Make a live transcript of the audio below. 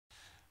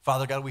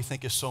Father God, we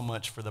thank you so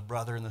much for the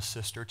brother and the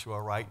sister to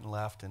our right and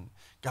left. And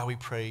God, we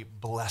pray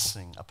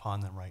blessing upon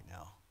them right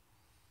now.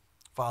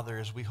 Father,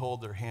 as we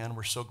hold their hand,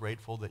 we're so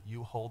grateful that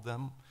you hold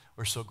them.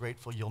 We're so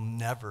grateful you'll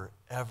never,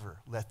 ever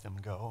let them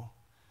go.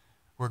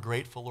 We're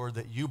grateful, Lord,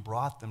 that you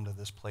brought them to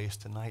this place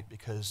tonight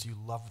because you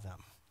love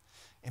them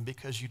and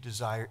because you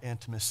desire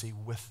intimacy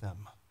with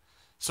them.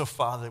 So,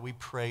 Father, we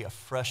pray a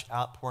fresh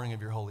outpouring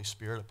of your Holy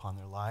Spirit upon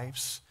their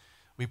lives.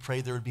 We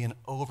pray there would be an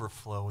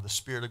overflow. The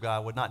Spirit of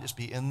God would not just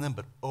be in them,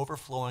 but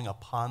overflowing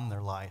upon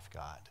their life,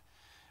 God.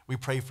 We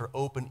pray for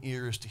open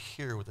ears to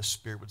hear what the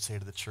Spirit would say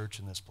to the church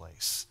in this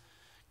place.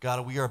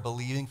 God, we are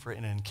believing for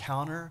an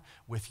encounter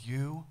with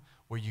you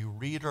where you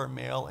read our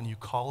mail and you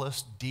call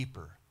us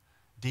deeper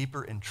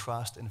in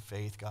trust and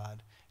faith,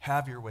 God.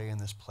 Have your way in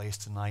this place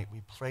tonight.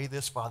 We pray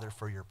this, Father,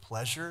 for your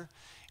pleasure.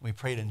 And we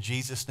pray it in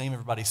Jesus' name.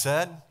 Everybody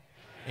said,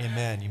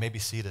 Amen. You may be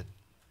seated.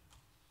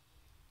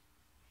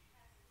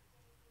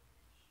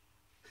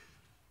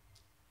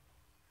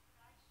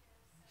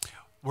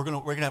 We're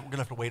gonna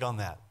have to wait on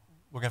that.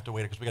 We're going to have to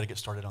wait because we got to get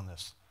started on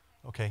this.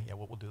 Okay, yeah,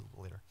 we'll do it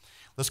later.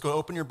 Let's go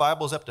open your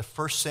Bibles up to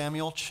 1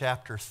 Samuel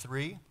chapter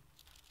 3.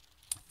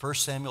 1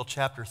 Samuel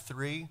chapter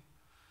 3.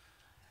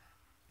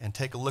 And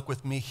take a look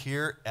with me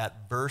here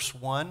at verse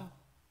 1.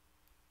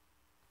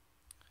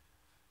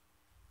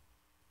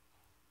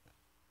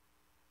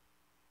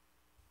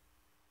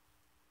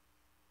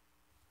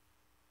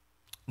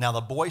 Now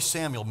the boy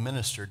Samuel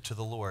ministered to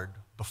the Lord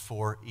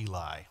before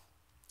Eli.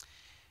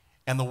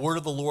 And the word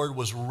of the Lord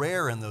was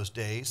rare in those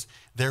days.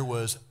 There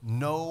was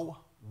no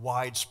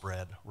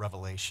widespread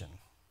revelation.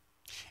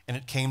 And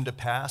it came to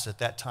pass at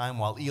that time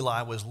while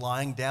Eli was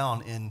lying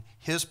down in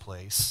his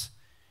place,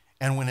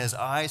 and when his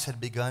eyes had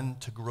begun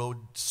to grow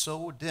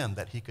so dim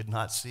that he could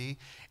not see,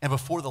 and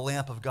before the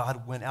lamp of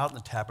God went out in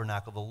the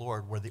tabernacle of the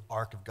Lord where the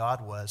ark of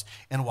God was,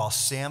 and while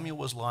Samuel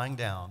was lying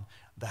down,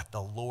 that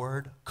the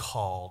Lord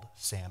called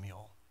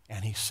Samuel,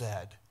 and he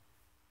said,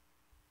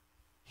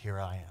 "Here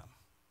I am."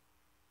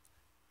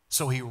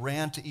 So he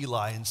ran to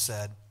Eli and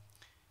said,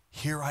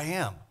 "Here I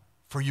am,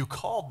 for you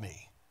called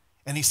me."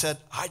 And he said,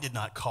 "I did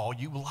not call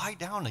you, lie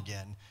down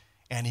again."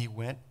 And he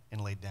went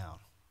and laid down.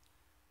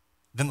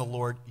 Then the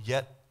Lord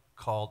yet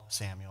called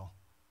Samuel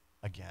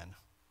again.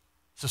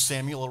 So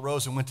Samuel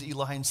arose and went to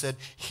Eli and said,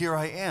 "Here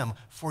I am,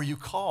 for you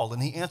called."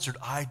 And he answered,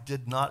 "I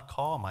did not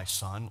call, my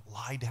son,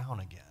 lie down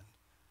again."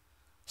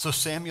 So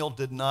Samuel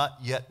did not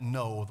yet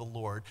know the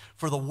Lord,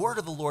 for the word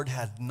of the Lord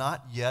had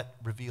not yet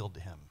revealed to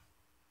him.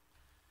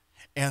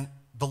 And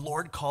the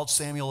Lord called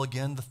Samuel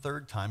again the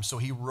third time. So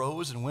he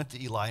rose and went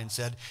to Eli and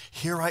said,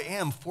 "Here I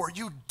am, for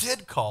you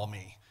did call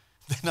me."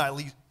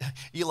 Then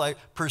Eli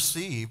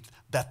perceived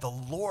that the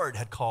Lord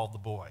had called the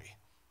boy.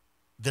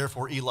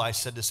 Therefore Eli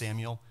said to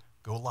Samuel,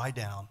 "Go lie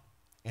down,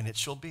 and it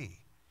shall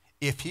be,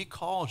 if he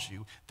calls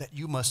you, that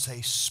you must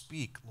say,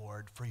 'Speak,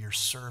 Lord, for your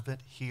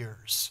servant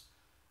hears.'"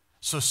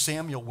 So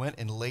Samuel went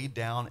and laid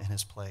down in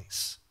his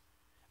place.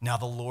 Now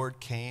the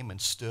Lord came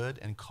and stood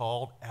and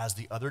called as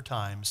the other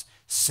times,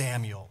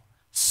 "Samuel,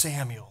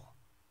 Samuel."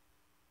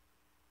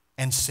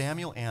 And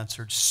Samuel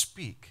answered,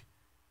 "Speak,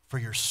 for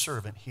your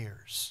servant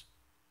hears."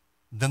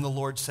 Then the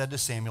Lord said to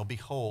Samuel,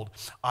 "Behold,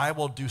 I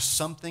will do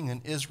something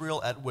in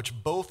Israel at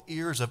which both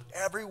ears of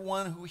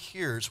everyone who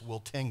hears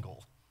will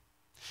tingle.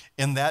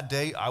 In that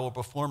day I will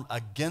perform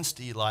against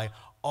Eli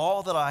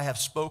all that I have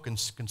spoken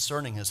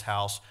concerning his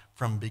house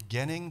from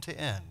beginning to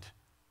end.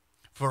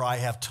 For I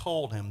have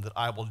told him that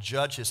I will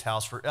judge his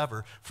house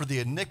forever for the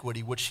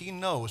iniquity which he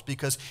knows,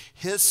 because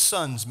his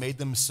sons made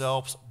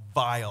themselves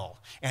vile,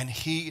 and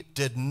he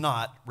did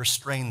not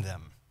restrain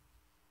them.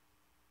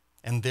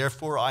 And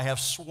therefore I have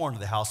sworn to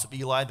the house of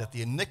Eli that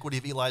the iniquity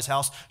of Eli's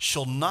house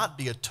shall not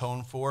be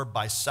atoned for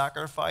by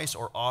sacrifice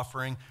or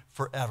offering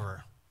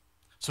forever."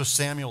 So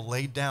Samuel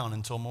laid down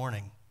until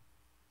morning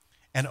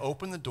and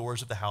opened the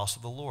doors of the house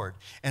of the Lord.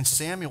 And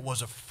Samuel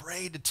was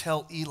afraid to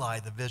tell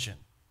Eli the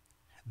vision.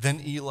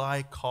 Then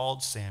Eli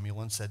called Samuel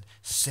and said,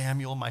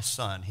 "Samuel, my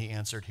son." He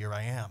answered, "Here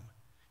I am."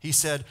 He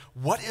said,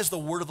 "What is the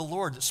word of the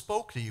Lord that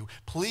spoke to you?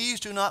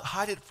 Please do not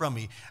hide it from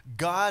me.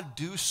 God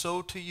do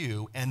so to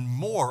you, and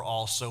more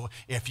also,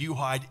 if you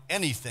hide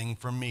anything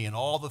from me and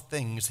all the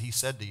things he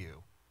said to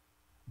you."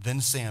 Then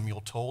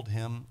Samuel told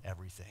him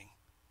everything,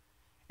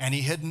 and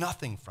he hid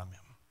nothing from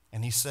him.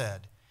 And he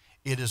said,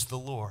 "It is the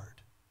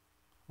Lord.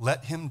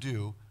 Let him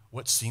do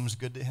what seems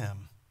good to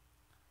him."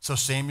 So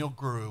Samuel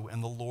grew,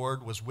 and the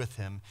Lord was with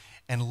him,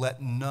 and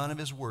let none of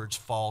his words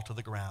fall to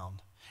the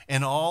ground.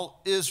 And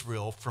all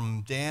Israel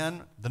from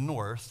Dan the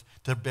north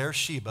to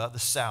Beersheba the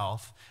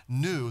south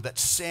knew that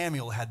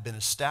Samuel had been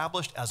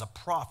established as a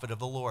prophet of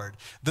the Lord.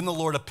 Then the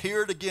Lord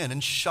appeared again in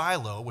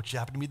Shiloh, which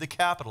happened to be the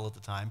capital at the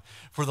time,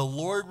 for the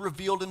Lord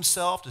revealed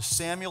himself to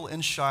Samuel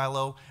in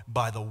Shiloh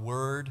by the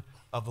word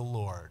of the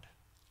Lord.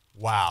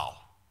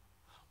 Wow.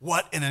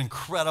 What an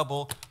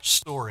incredible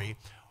story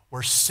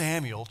where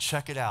Samuel,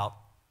 check it out,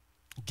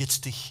 gets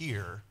to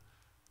hear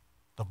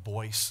the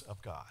voice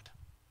of God.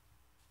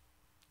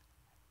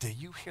 Do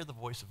you hear the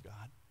voice of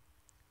God?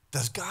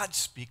 Does God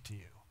speak to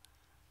you?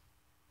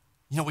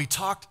 You know, we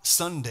talked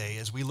Sunday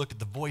as we looked at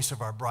the voice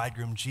of our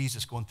bridegroom,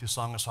 Jesus, going through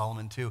Song of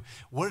Solomon 2.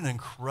 What an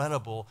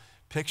incredible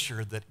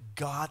picture that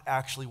God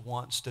actually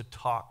wants to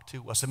talk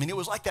to us. I mean, it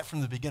was like that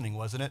from the beginning,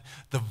 wasn't it?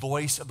 The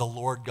voice of the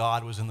Lord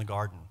God was in the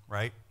garden,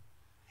 right?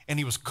 And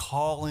he was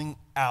calling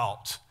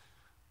out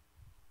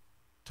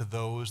to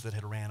those that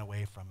had ran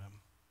away from him.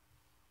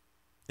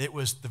 It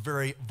was the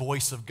very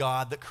voice of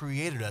God that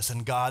created us.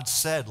 And God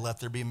said, let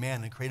there be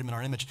man, and create him in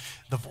our image.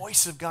 The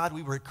voice of God,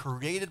 we were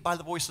created by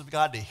the voice of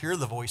God to hear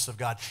the voice of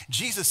God.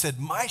 Jesus said,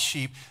 my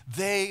sheep,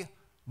 they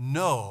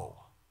know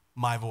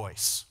my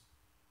voice.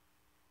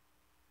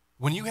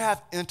 When you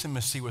have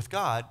intimacy with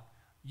God,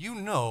 you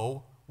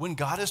know when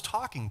God is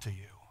talking to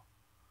you.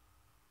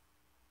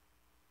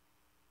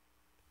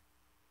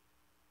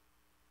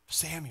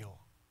 Samuel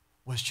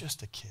was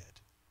just a kid.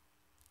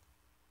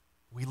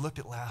 We looked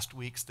at last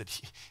week's that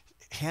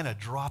Hannah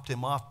dropped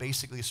him off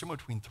basically somewhere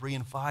between 3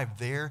 and 5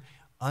 there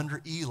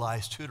under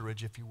Eli's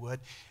tutorage, if you would,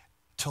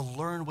 to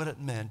learn what it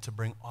meant to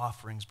bring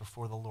offerings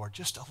before the Lord.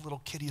 Just a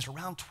little kid. He's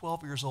around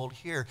 12 years old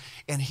here,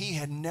 and he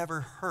had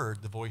never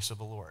heard the voice of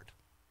the Lord.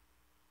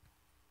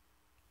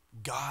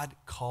 God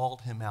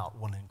called him out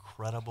one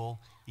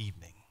incredible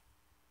evening,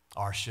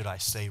 or should I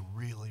say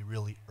really,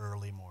 really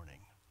early morning.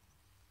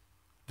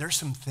 There's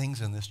some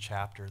things in this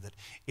chapter that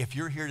if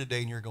you're here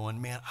today and you're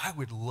going, man, I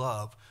would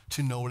love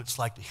to know what it's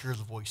like to hear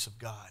the voice of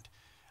God.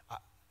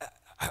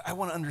 I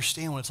want to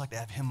understand what it's like to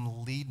have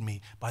him lead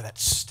me by that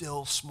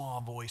still small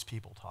voice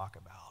people talk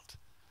about.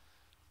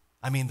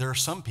 I mean, there are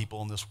some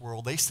people in this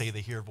world, they say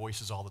they hear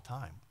voices all the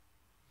time.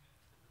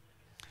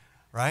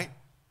 Right?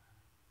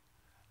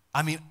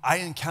 I mean, I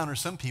encounter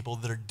some people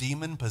that are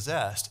demon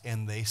possessed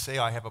and they say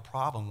I have a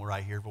problem where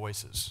I hear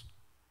voices.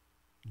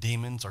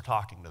 Demons are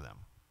talking to them.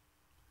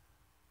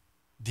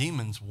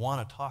 Demons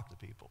want to talk to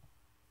people,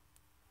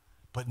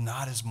 but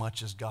not as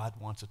much as God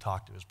wants to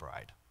talk to his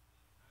bride.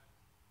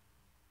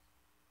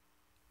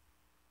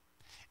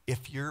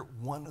 If you're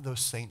one of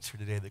those saints here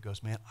today that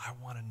goes, man, I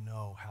want to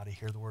know how to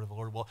hear the word of the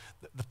Lord. Well,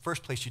 the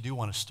first place you do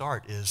want to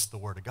start is the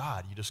word of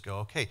God. You just go,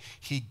 okay,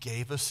 he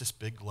gave us this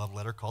big love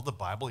letter called the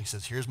Bible. He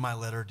says, here's my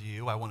letter to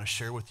you. I want to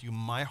share with you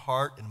my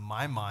heart and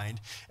my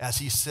mind. As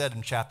he said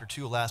in chapter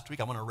 2 last week,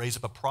 I want to raise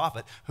up a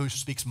prophet who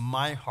speaks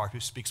my heart,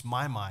 who speaks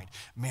my mind.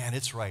 Man,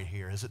 it's right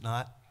here, is it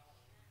not?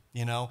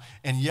 You know,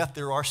 and yet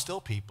there are still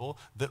people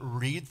that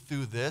read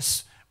through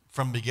this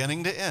from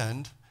beginning to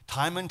end,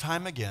 time and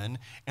time again,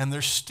 and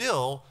they're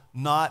still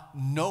not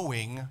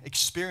knowing,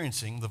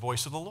 experiencing the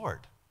voice of the Lord.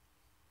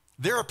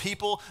 There are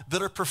people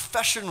that are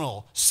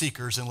professional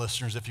seekers and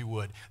listeners, if you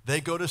would. They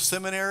go to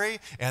seminary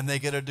and they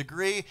get a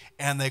degree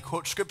and they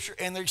quote scripture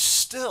and they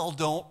still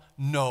don't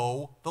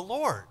know the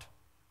Lord.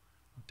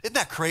 Isn't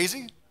that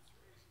crazy?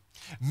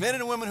 Men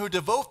and women who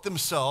devote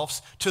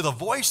themselves to the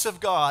voice of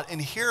God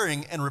and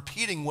hearing and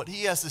repeating what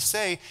he has to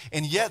say,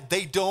 and yet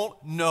they don't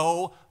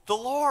know the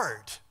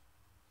Lord.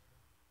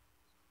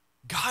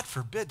 God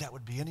forbid that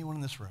would be anyone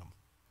in this room.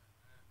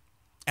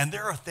 And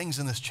there are things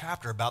in this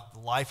chapter about the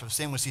life of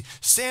Samuel. See,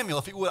 Samuel,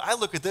 if you would, I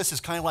look at this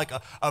as kind of like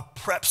a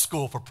prep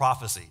school for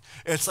prophecy.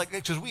 It's like,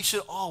 because we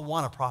should all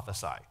want to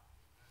prophesy.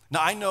 Now,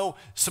 I know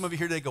some of you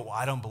here today go, well,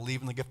 I don't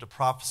believe in the gift of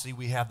prophecy.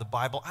 We have the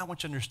Bible. I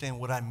want you to understand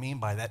what I mean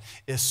by that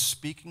is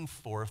speaking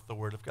forth the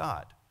word of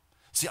God.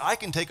 See, I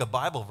can take a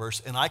Bible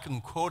verse and I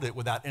can quote it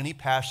without any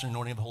passion or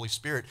anointing of the Holy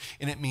Spirit,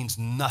 and it means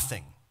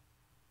nothing.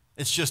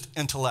 It's just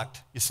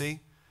intellect, you see?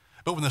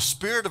 But when the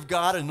Spirit of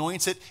God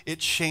anoints it, it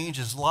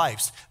changes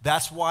lives.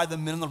 That's why the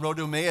men on the road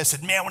to Emmaus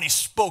said, man, when he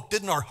spoke,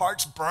 didn't our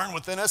hearts burn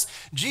within us?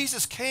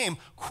 Jesus came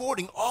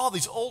quoting all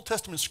these Old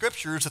Testament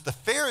scriptures that the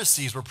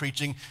Pharisees were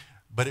preaching,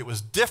 but it was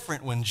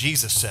different when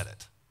Jesus said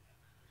it.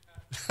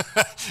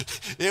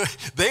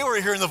 They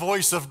were hearing the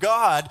voice of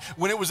God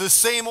when it was the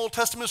same Old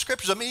Testament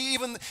scriptures. I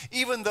mean,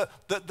 even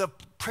the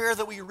prayer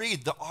that we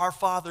read, the Our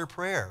Father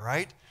prayer,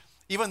 right?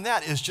 Even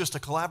that is just a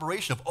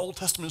collaboration of Old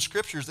Testament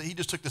scriptures that he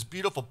just took this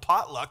beautiful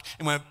potluck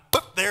and went,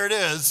 boop, there it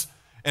is.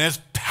 And it's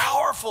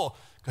powerful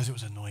because it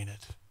was anointed,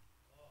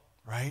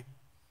 right?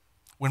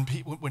 When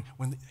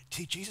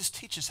Jesus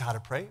teaches how to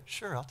pray,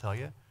 sure, I'll tell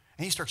you.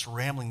 And he starts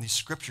rambling these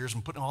scriptures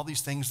and putting all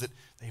these things that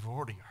they've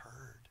already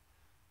heard.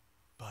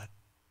 But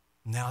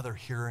now they're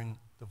hearing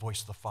the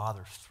voice of the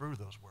Father through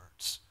those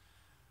words.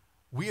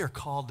 We are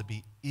called to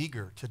be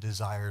eager to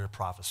desire to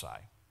prophesy.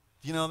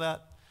 Do you know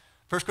that?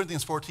 1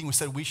 Corinthians 14, we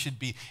said we should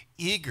be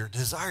eager,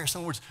 desirous. In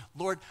other words,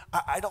 Lord,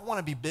 I don't want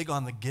to be big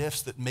on the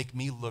gifts that make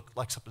me look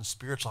like something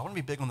spiritual. I want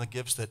to be big on the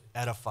gifts that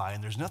edify.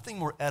 And there's nothing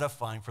more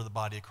edifying for the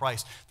body of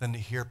Christ than to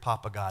hear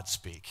Papa God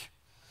speak.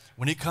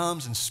 When he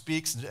comes and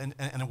speaks and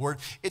a word,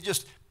 it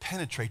just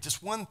penetrates.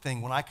 It's one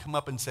thing when I come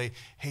up and say,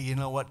 hey, you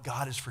know what?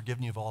 God has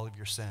forgiven you of all of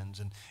your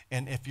sins.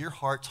 And if your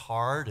heart's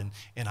hard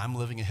and I'm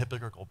living a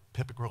hypocritical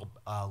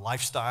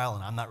lifestyle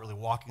and I'm not really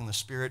walking in the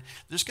Spirit,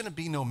 there's going to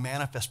be no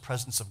manifest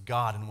presence of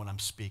God in when I'm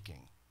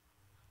speaking.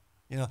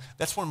 You know,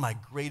 that's one of my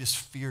greatest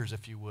fears,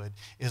 if you would,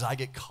 is I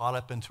get caught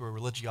up into a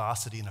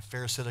religiosity and a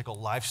pharisaical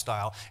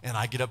lifestyle and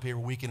I get up here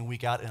week in and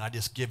week out and I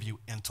just give you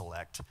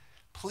intellect.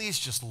 Please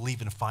just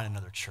leave and find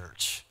another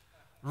church.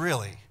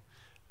 Really.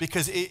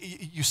 Because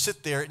you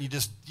sit there and you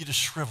just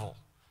shrivel.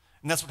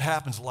 And that's what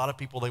happens. A lot of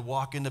people, they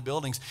walk into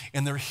buildings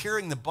and they're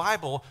hearing the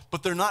Bible,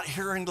 but they're not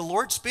hearing the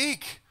Lord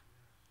speak.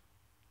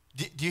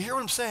 Do you hear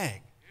what I'm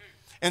saying?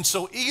 And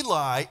so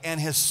Eli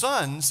and his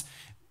sons,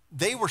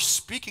 they were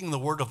speaking the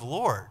word of the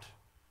Lord.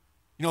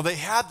 You know, they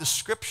had the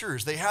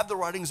scriptures, they had the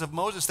writings of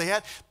Moses,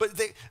 but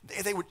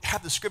they would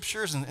have the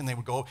scriptures and they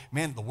would go,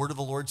 man, the word of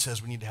the Lord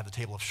says we need to have the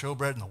table of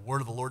showbread, and the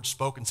word of the Lord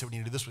spoke and said we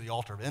need to do this with the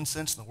altar of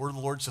incense, and the word of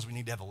the Lord says we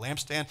need to have the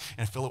lampstand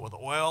and fill it with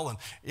oil,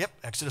 and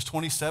Exodus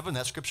 27,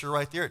 that scripture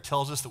right there, it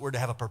tells us that we're to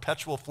have a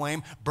perpetual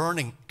flame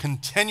burning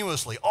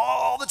continuously,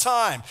 all the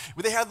time.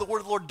 They had the word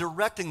of the Lord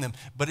directing them,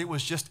 but it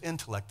was just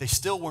intellect. They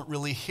still weren't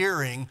really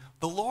hearing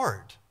the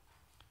Lord.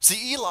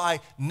 See, Eli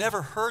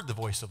never heard the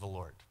voice of the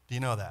Lord. Do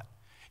you know that?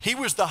 He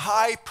was the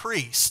high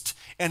priest,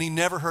 and he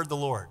never heard the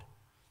Lord.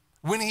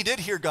 When he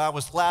did hear God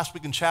was last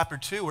week in chapter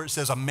 2, where it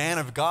says a man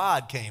of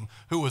God came,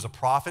 who was a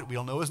prophet. We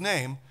don't know his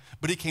name,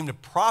 but he came to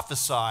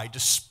prophesy, to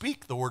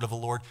speak the word of the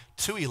Lord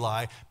to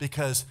Eli,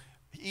 because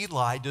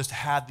Eli just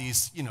had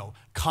these,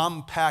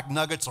 compact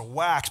nuggets of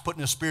wax put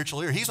in his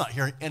spiritual ear. He's not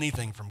hearing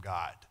anything from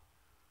God.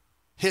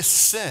 His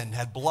sin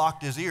had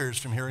blocked his ears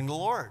from hearing the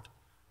Lord,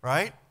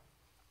 right?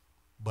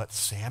 But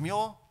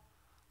Samuel,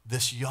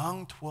 this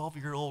young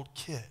 12-year-old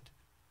kid,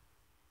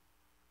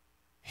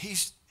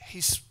 he's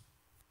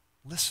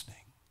listening.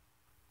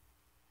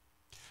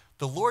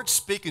 The Lord's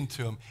speaking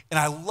to him, and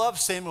I love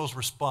Samuel's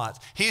response.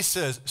 He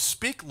says,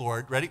 "Speak,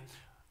 Lord," ready?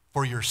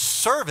 "For your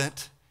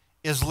servant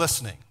is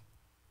listening."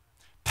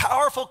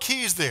 Powerful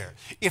keys there.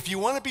 If you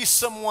want to be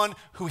someone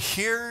who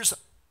hears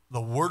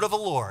the word of the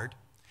Lord,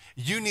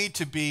 you need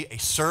to be a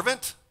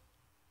servant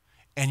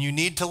and you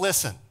need to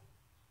listen.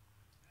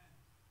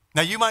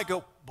 Now you might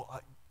go,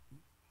 well,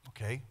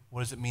 okay,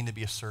 what does it mean to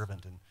be a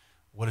servant and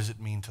what does it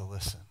mean to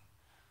listen?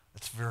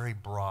 It's very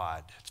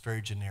broad. It's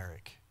very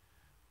generic,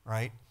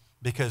 right?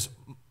 Because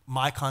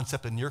my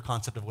concept and your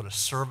concept of what a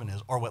servant is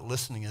or what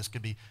listening is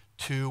could be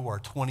 2 or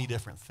 20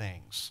 different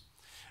things.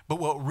 But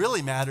what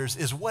really matters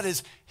is what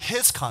is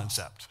his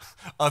concept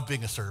of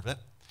being a servant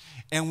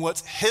and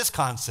what's his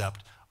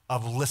concept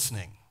of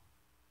listening,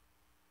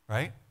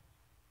 right?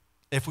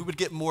 If we would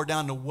get more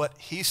down to what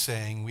he's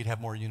saying, we'd have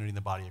more unity in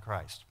the body of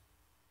Christ.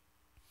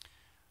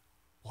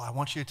 Well, I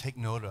want you to take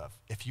note of,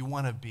 if you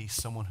want to be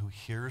someone who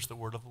hears the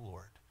word of the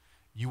Lord,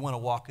 you want to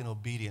walk in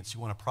obedience, you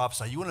want to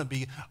prophesy, you want to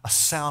be a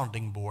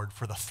sounding board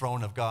for the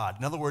throne of God.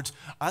 In other words,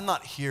 I'm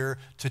not here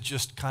to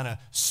just kind of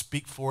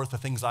speak forth the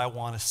things I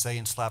want to say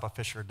and slap a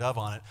fish or a dove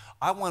on it.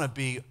 I want to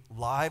be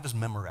live as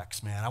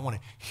Memorex, man. I want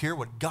to hear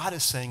what God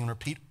is saying and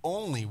repeat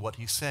only what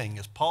he's saying.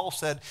 As Paul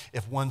said,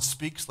 if one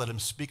speaks, let him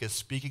speak as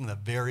speaking the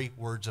very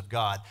words of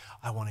God.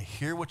 I want to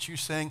hear what you're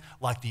saying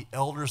like the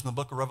elders in the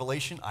book of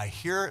Revelation. I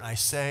hear it and I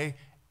say,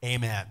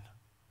 amen,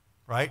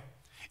 right?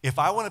 If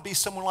I want to be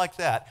someone like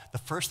that, the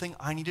first thing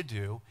I need to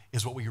do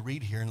is what we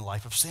read here in the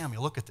life of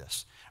Samuel. Look at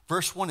this.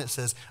 Verse 1, it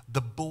says,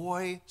 the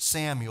boy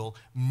Samuel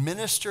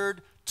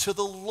ministered to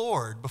the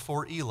Lord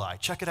before Eli.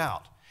 Check it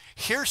out.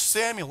 Here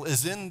Samuel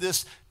is in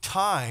this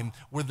time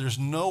where there's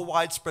no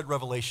widespread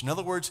revelation. In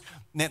other words,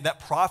 that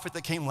prophet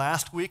that came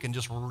last week and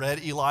just read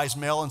Eli's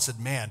mail and said,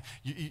 man,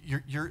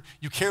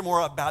 you care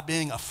more about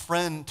being a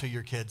friend to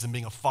your kids than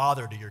being a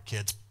father to your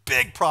kids.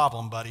 Big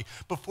problem, buddy.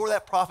 Before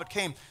that prophet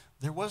came,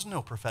 there was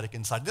no prophetic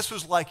insight. This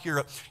was like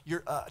your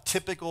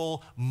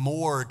typical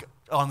morgue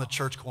on the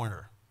church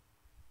corner,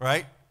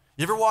 right?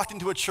 You ever walked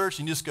into a church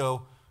and you just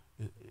go,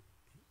 let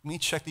me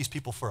check these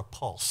people for a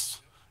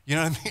pulse. You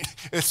know what I mean?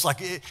 It's like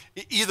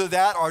either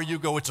that or you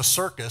go, it's a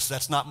circus.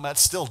 That's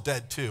still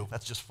dead too.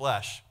 That's just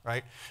flesh,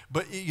 right?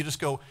 But you just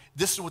go,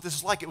 this is what this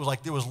is like. It was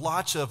like there was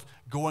lots of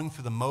going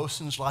through the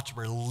motions, lots of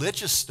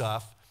religious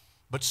stuff,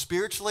 but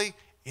spiritually,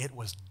 it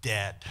was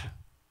dead,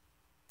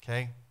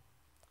 okay?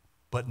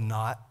 But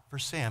not for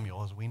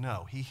Samuel, as we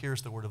know. He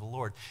hears the word of the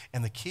Lord.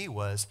 And the key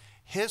was,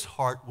 his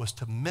heart was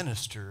to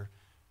minister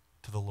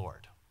to the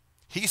Lord.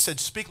 He said,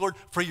 speak, Lord,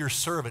 for your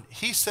servant.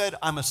 He said,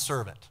 I'm a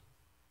servant.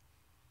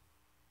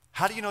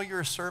 How do you know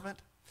you're a servant?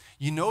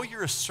 You know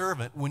you're a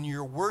servant when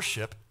your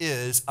worship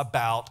is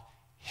about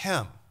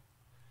him.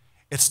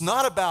 It's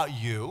not about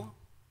you.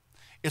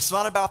 It's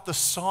not about the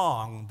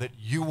song that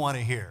you want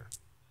to hear.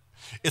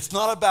 It's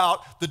not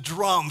about the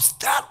drums.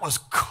 That was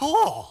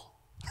cool.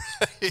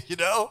 You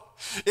know,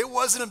 it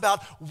wasn't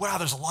about, wow,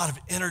 there's a lot of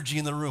energy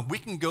in the room. We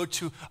can go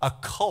to a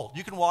cult.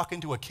 You can walk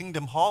into a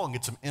Kingdom Hall and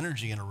get some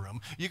energy in a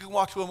room. You can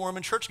walk to a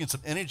Mormon church and get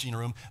some energy in a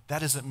room.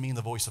 That doesn't mean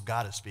the voice of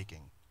God is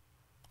speaking.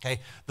 Okay,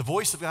 the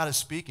voice of God is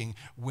speaking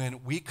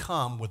when we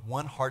come with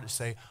one heart to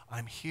say,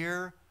 I'm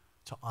here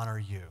to honor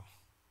you.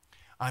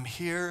 I'm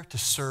here to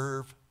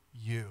serve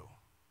you.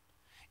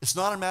 It's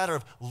not a matter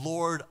of,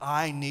 Lord,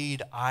 I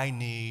need.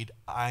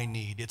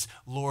 It's,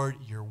 Lord,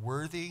 you're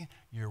worthy,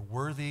 you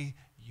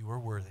are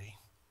worthy.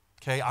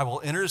 Okay, I will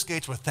enter his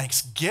gates with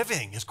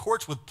thanksgiving, his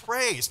courts with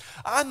praise.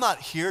 I'm not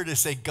here to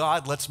say,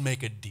 God, let's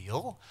make a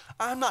deal.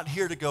 I'm not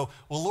here to go,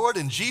 well, Lord,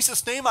 in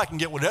Jesus' name, I can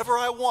get whatever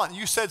I want.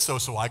 You said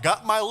so I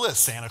got my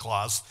list, Santa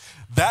Claus.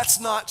 That's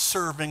not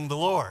serving the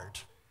Lord.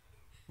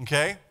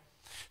 okay?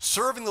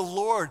 Serving the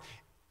Lord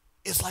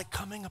is like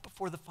coming up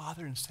before the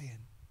Father and saying,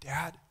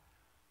 Dad,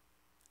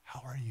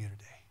 how are you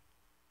today?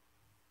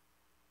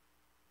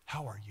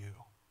 How are you?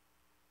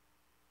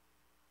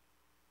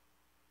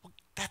 Well,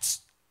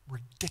 that's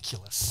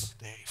ridiculous,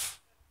 Dave.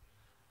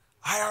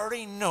 I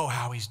already know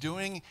how he's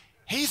doing.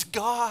 He's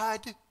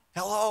God.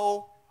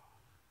 Hello.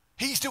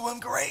 He's doing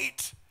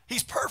great.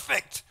 He's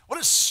perfect. What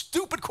a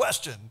stupid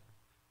question.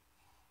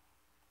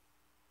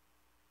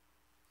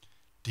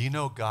 Do you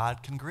know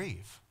God can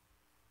grieve?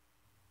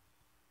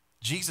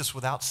 Jesus,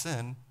 without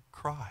sin,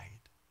 cried.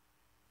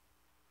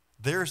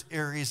 There's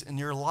areas in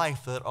your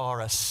life that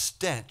are a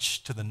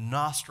stench to the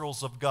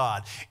nostrils of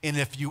God. And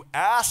if you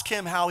ask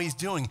him how he's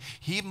doing,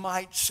 he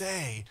might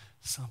say,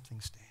 something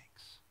stinks.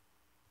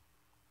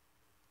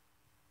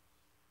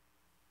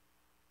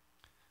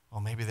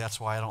 Well, maybe that's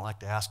why I don't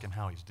like to ask him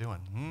how he's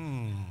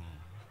doing.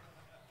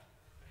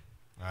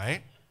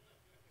 Right?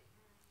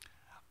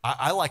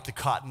 I like the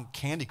cotton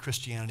candy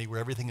Christianity where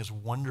everything is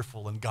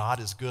wonderful and God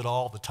is good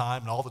all the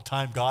time, and all the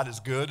time God is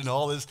good and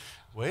all this.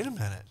 Wait a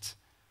minute.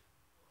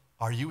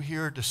 Are you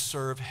here to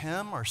serve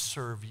him or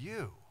serve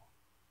you?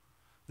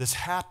 This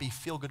happy,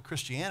 feel-good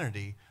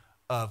Christianity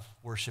of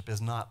worship is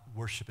not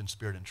worship in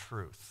spirit and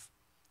truth.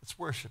 It's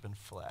worship in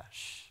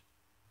flesh.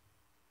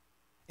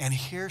 And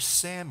here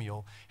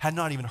Samuel had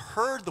not even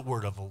heard the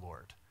word of the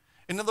Lord.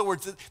 In other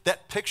words,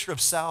 that picture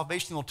of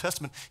salvation in the Old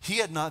Testament, he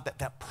had not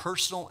that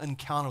personal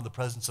encounter with the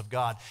presence of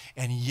God,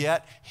 and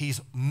yet he's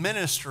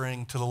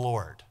ministering to the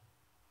Lord.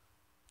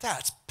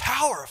 That's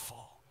powerful.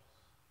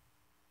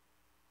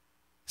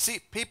 See,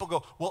 people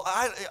go, well,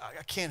 I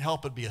can't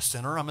help but be a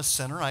sinner. I'm a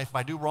sinner. If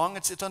I do wrong,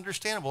 it's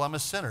understandable. I'm a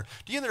sinner.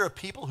 Do you know there are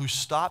people who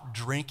stop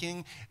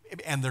drinking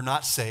and they're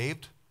not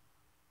saved?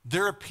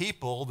 There are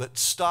people that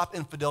stop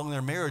infidelity in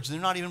their marriage and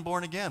they're not even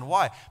born again.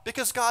 Why?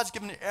 Because God's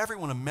given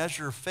everyone a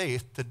measure of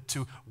faith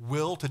to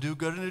will to do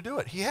good and to do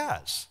it. He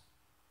has.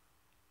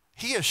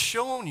 He has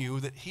shown you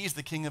that he's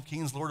the King of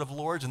Kings, Lord of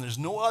Lords, and there's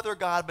no other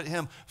God but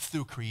him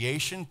through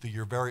creation, through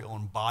your very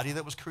own body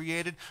that was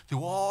created,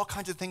 through all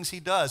kinds of things he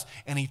does.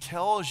 And he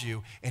tells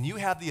you, and you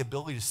have the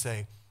ability to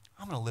say,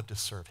 I'm going to live to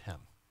serve him.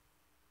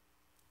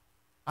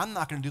 I'm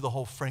not going to do the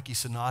whole Frankie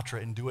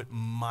Sinatra and do it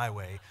my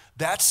way.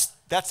 That's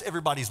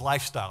everybody's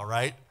lifestyle,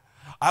 right?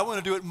 I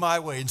want to do it my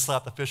way and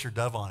slap the fish or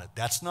dove on it.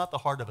 That's not the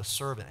heart of a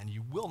servant, and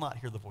you will not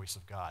hear the voice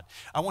of God.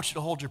 I want you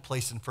to hold your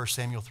place in 1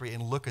 Samuel 3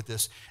 and look at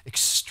this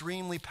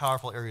extremely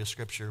powerful area of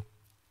Scripture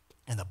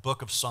in the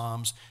book of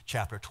Psalms,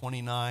 chapter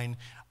 29.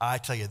 I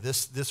tell you,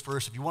 this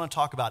verse, if you want to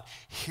talk about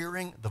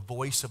hearing the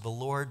voice of the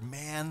Lord,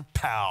 man,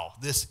 pow,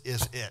 this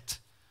is it.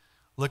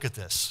 Look at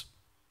this.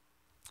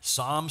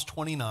 Psalms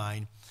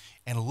 29,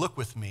 and look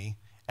with me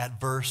at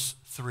verse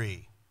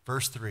 3.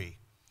 Verse 3.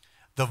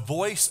 The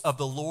voice of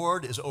the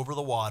Lord is over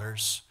the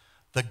waters.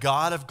 The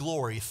God of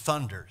glory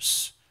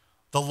thunders.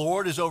 The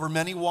Lord is over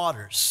many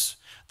waters.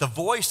 The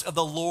voice of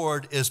the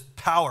Lord is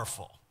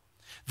powerful.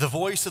 The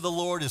voice of the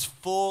Lord is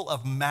full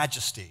of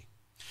majesty.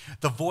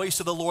 The voice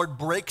of the Lord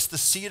breaks the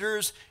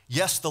cedars.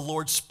 Yes, the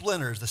Lord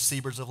splinters the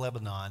cedars of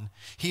Lebanon.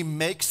 He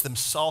makes them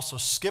also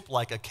skip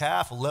like a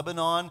calf,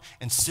 Lebanon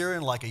and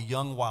Syrian like a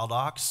young wild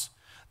ox.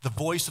 The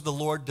voice of the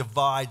Lord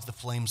divides the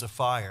flames of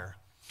fire.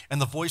 And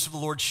the voice of the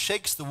Lord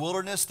shakes the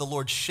wilderness. The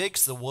Lord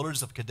shakes the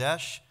wilderness of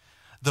Kadesh.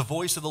 The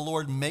voice of the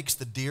Lord makes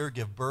the deer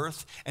give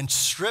birth and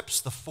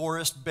strips the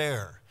forest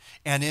bare.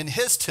 And in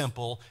his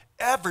temple,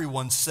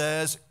 everyone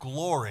says,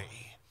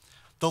 glory.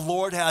 The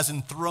Lord has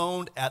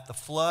enthroned at the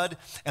flood,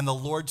 and the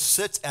Lord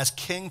sits as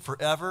king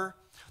forever.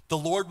 The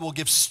Lord will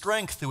give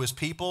strength to his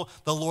people.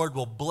 The Lord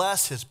will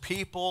bless his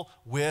people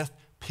with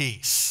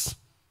peace.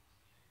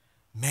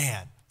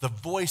 Man, the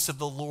voice of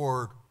the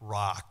Lord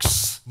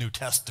rocks. New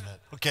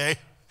Testament, okay?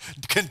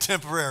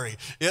 Contemporary.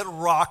 It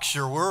rocks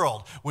your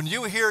world. When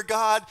you hear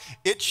God,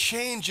 it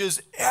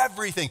changes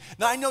everything.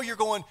 Now, I know you're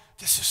going,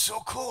 this is so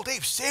cool,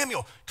 Dave.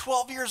 Samuel,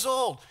 12 years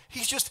old.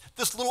 He's just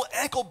this little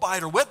ankle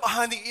biter, wet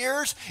behind the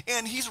ears,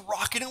 and he's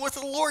rocking it with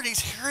the Lord.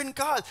 He's hearing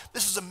God.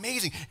 This is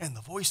amazing. And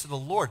the voice of the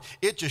Lord,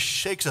 it just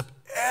shakes up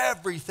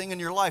everything in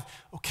your life.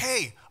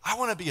 Okay, I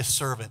want to be a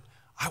servant.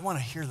 I want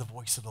to hear the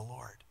voice of the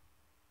Lord.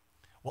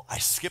 Well, I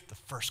skipped the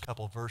first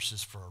couple of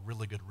verses for a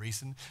really good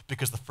reason,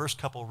 because the first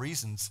couple of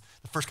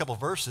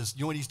verses,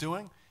 you know what he's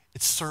doing?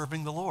 It's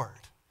serving the Lord.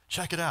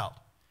 Check it out.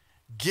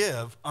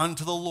 Give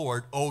unto the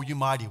Lord, O you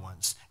mighty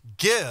ones.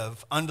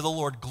 Give unto the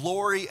Lord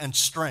glory and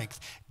strength.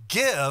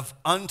 Give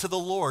unto the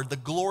Lord the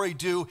glory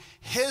due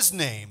his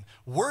name.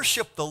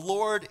 Worship the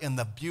Lord in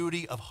the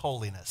beauty of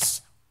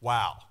holiness.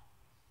 Wow.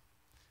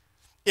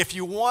 If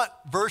you want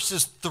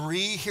verses 3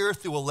 here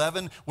through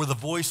 11, where the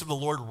voice of the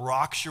Lord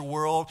rocks your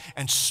world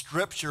and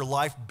strips your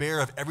life bare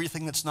of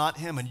everything that's not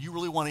him, and you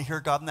really want to hear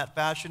God in that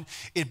fashion,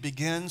 it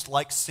begins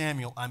like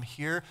Samuel. I'm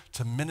here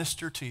to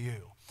minister to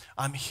you.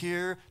 I'm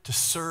here to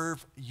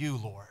serve you,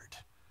 Lord.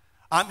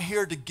 I'm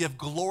here to give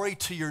glory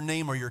to your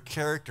name or your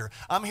character.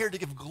 I'm here to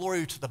give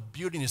glory to the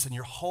beautiness and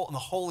the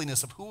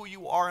holiness of who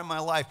you are in my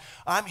life.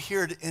 I'm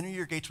here to enter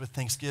your gates with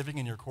thanksgiving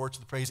and your courts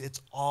with praise. It's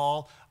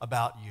all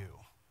about you,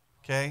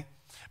 okay?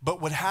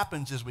 But what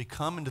happens is we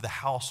come into the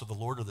house of the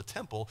Lord or the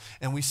temple,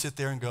 and we sit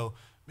there and go,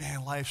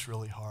 man, life's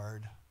really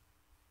hard.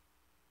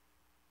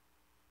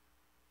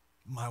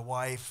 My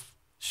wife,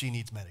 she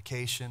needs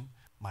medication.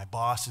 My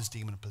boss is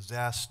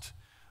demon-possessed.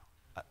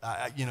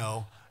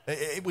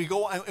 We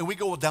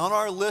go down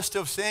our list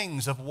of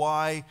things of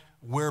why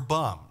we're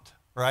bummed,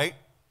 right?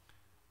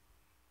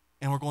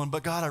 And we're going,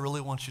 but God, I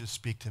really want you to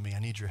speak to me. I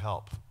need your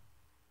help.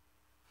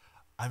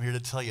 I'm here to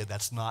tell you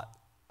that's not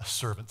a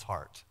servant's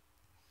heart.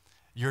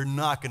 You're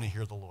not going to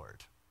hear the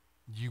Lord.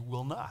 You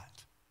will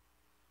not.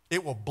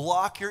 It will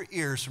block your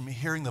ears from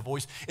hearing the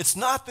voice. It's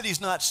not that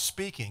he's not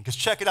speaking, because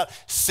check it out.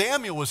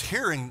 Samuel was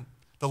hearing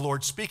the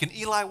Lord speak, and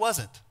Eli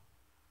wasn't,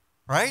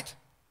 right?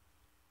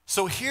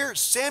 So here,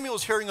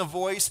 Samuel's hearing a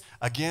voice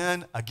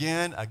again,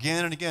 and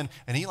again,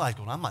 and Eli's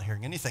going, I'm not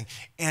hearing anything.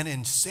 And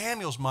in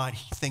Samuel's mind,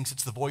 he thinks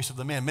it's the voice of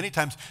the man. Many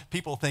times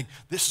people think,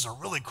 this is a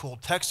really cool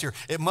text here.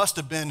 It must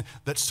have been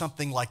that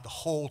something like the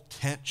whole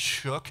tent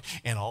shook,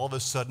 and all of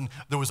a sudden,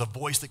 there was a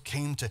voice that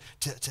came to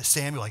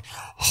Samuel, like,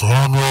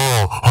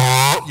 Samuel,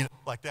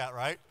 like that,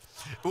 right?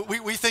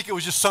 We think it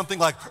was just something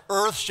like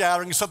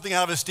earth-shattering, something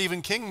out of a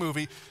Stephen King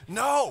movie.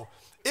 No,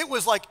 it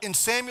was like in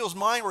Samuel's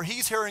mind where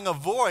he's hearing a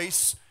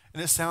voice,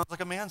 and it sounds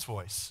like a man's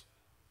voice,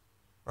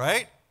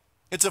 right?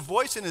 It's a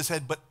voice in his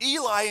head, but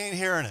Eli ain't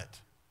hearing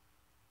it.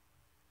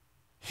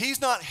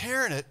 He's not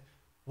hearing it.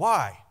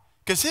 Why?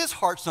 Because his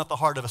heart's not the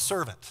heart of a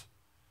servant.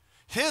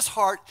 His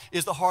heart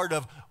is the heart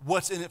of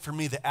what's in it for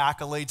me, the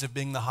accolades of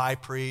being the high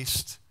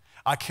priest.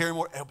 I care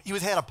more. He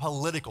had a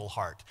political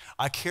heart.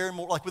 I care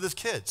more, like with his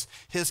kids.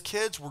 His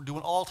kids were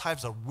doing all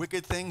types of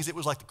wicked things. It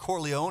was like the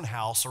Corleone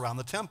house around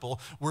the temple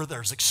where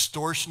there's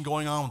extortion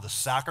going on with the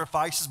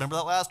sacrifices. Remember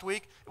that last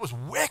week? It was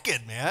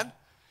wicked, man.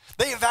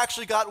 They have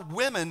actually got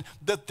women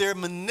that they're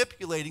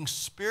manipulating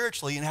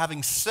spiritually and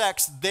having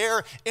sex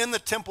there in the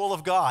temple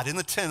of God, in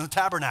the tent, the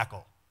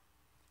tabernacle.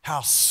 How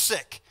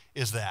sick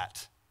is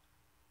that?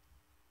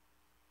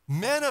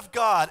 Men of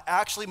God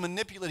actually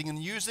manipulating and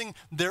using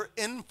their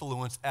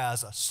influence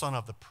as a son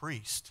of the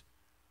priest.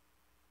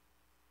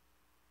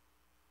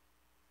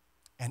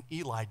 And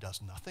Eli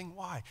does nothing.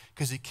 Why?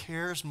 Because he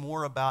cares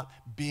more about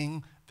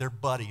being their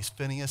buddies,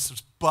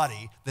 Phinehas'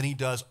 buddy, than he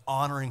does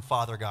honoring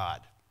Father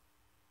God.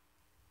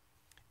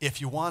 If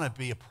you want to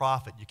be a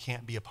prophet, you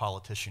can't be a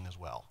politician as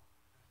well.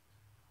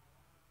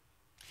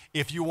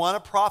 If you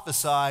want to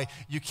prophesy,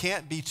 you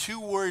can't be too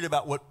worried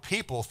about what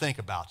people think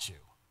about you.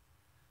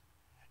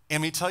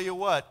 And let me tell you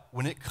what,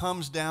 when it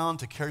comes down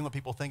to caring what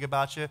people think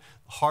about you,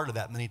 the heart of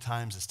that many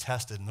times is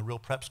tested, and the real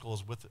prep school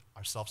is with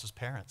ourselves as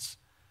parents.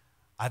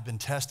 I've been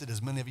tested,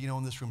 as many of you know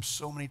in this room,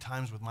 so many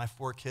times with my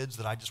 4 kids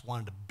that I just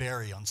wanted to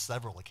bury on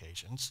several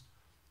occasions.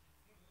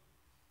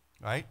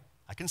 Right?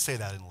 I can say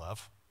that in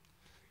love.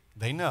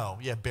 They know.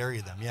 Yeah,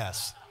 bury them,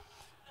 yes.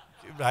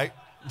 Right?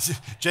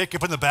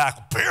 Jacob in the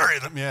back, bury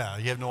them. Yeah,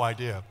 you have no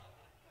idea.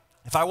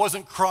 If I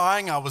wasn't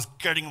crying, I was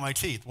getting my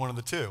teeth, one of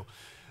the two.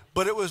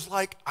 But it was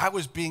like I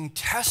was being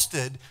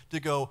tested to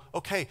go,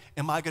 okay,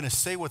 am I going to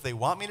say what they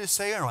want me to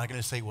say, or am I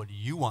going to say what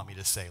you want me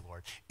to say,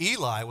 Lord?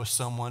 Eli was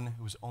someone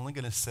who was only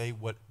going to say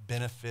what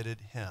benefited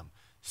him.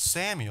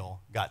 Samuel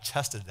got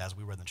tested, as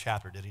we read in the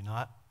chapter, did he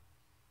not?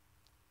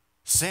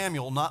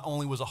 Samuel not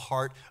only was a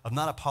heart of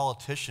not a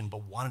politician,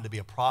 but wanted to be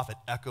a prophet,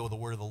 echo the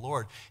word of the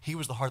Lord. He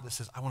was the heart that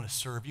says, I want to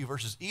serve you,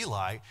 versus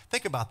Eli.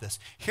 Think about this.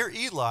 Here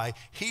Eli,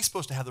 he's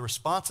supposed to have the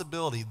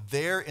responsibility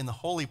there in the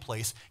holy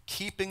place,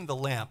 keeping the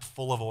lamp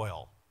full of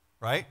oil,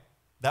 right?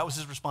 That was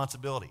his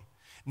responsibility.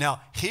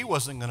 Now, he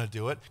wasn't going to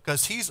do it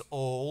because he's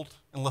old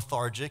and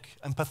lethargic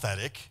and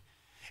pathetic.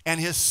 And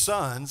his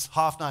sons,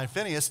 Hophni and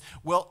Phinehas,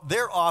 well,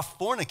 they're off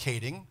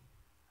fornicating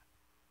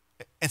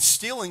and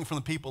stealing from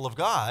the people of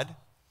God.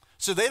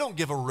 So they don't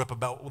give a rip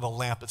about the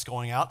lamp that's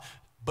going out.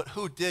 But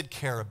who did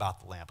care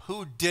about the lamp?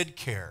 Who did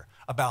care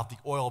about the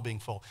oil being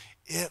full?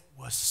 It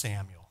was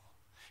Samuel.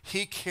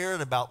 He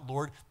cared about,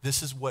 Lord,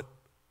 this is what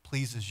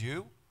pleases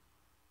you.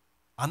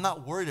 I'm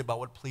not worried about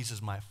what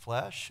pleases my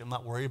flesh. I'm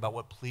not worried about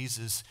what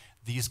pleases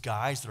these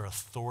guys that are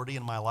authority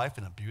in my life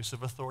and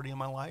abusive authority in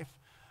my life.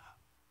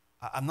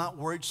 I'm not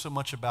worried so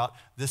much about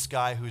this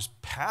guy who's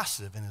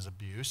passive in his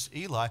abuse,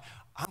 Eli.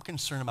 I'm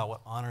concerned about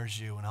what honors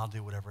you, and I'll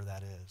do whatever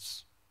that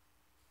is.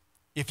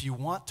 If you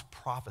want to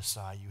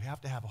prophesy, you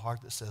have to have a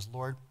heart that says,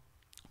 Lord,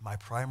 my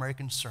primary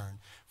concern,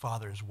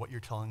 Father, is what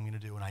you're telling me to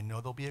do, and I know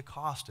there'll be a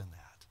cost in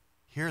that.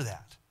 Hear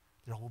that.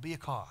 There will be a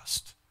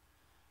cost.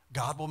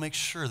 God will make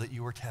sure that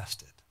you are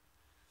tested.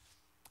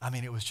 I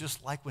mean, it was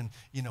just like when,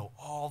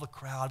 all the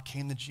crowd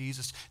came to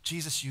Jesus.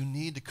 Jesus, you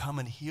need to come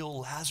and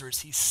heal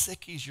Lazarus. He's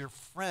sick. He's your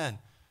friend.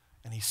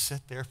 And he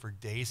sat there for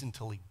days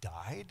until he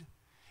died.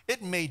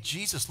 It made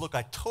Jesus look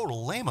like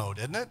total lame-o,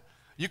 didn't it?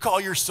 You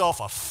call yourself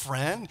a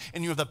friend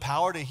and you have the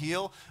power to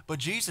heal, but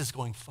Jesus is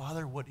going,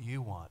 Father, what do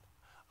you want?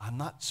 I'm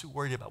not too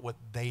worried about what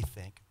they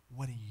think.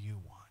 What do you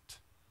want?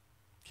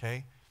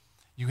 Okay?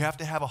 You have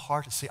to have a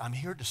heart to say, I'm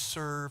here to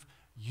serve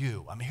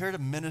you. I'm here to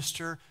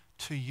minister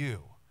to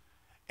you.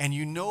 And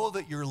you know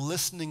that you're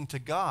listening to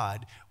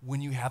God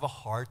when you have a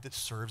heart that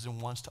serves and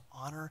wants to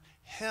honor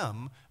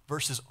him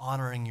versus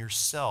honoring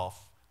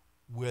yourself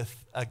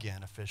with,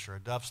 again, a fish or a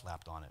dove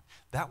slapped on it.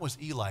 That was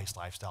Eli's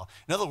lifestyle.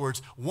 In other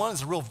words, one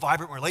is a real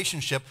vibrant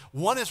relationship.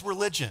 One is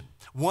religion.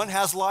 One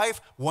has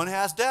life. One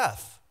has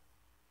death.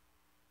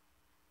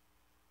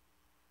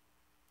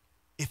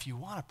 If you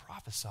want to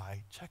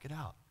prophesy, check it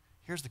out.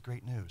 Here's the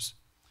great news.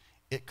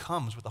 It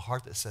comes with a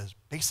heart that says,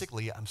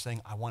 basically, I'm saying,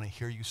 I want to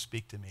hear you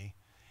speak to me,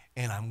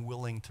 and I'm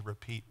willing to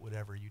repeat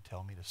whatever you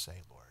tell me to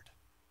say, Lord.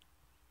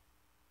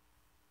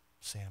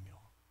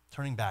 Samuel.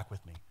 Turning back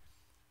with me.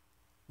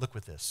 Look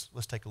with this.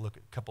 Let's take a look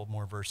at a couple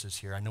more verses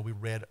here. I know we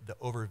read the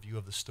overview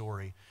of the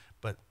story,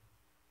 but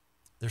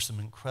there's some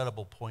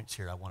incredible points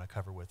here I want to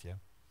cover with you.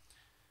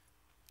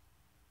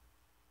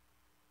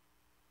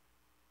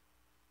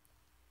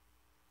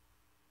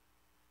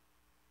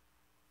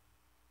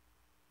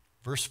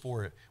 Verse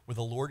 4, where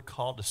the Lord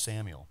called to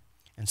Samuel,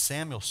 and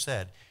Samuel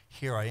said,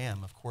 here I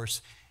am. Of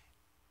course,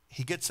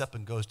 he gets up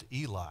and goes to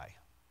Eli.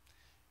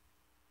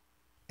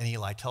 And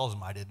Eli tells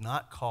him, I did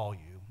not call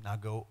you. Now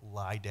go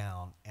lie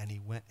down. And he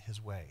went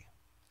his way.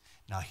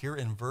 Now here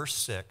in verse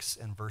 6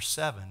 and verse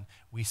 7,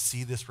 we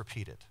see this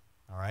repeated.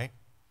 All right?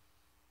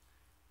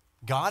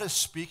 God is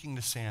speaking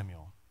to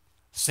Samuel.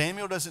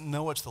 Samuel doesn't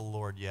know it's the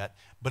Lord yet,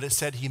 but it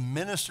said he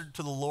ministered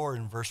to the Lord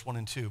in verse 1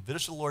 and 2.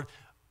 This is the Lord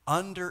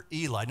under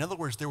Eli. In other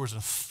words, there was an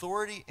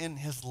authority in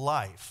his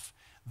life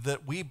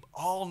that we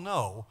all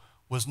know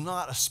was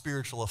not a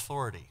spiritual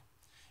authority.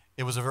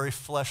 It was a very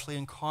fleshly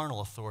and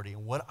carnal authority.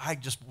 And when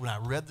I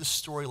read this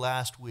story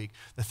last week,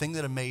 the thing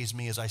that amazed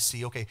me is I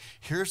see, okay,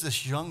 here's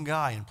this young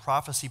guy in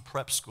prophecy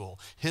prep school.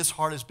 His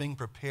heart is being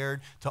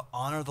prepared to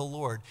honor the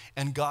Lord.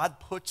 And God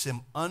puts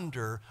him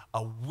under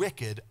a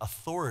wicked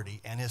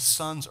authority, and his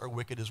sons are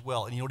wicked as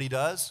well. And you know what he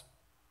does?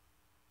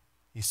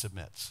 He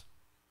submits.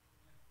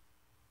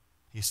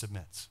 He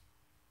submits.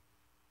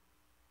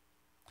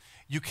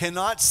 You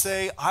cannot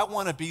say, I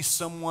want to be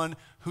someone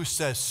who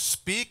says,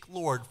 speak,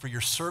 Lord, for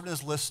your servant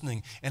is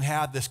listening, and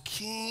have this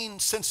keen,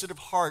 sensitive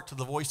heart to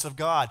the voice of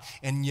God,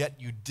 and yet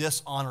you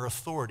dishonor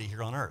authority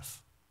here on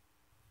earth.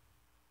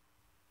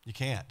 You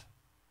can't.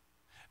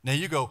 Now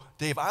you go,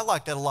 Dave, I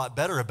like that a lot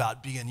better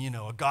about being,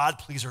 a God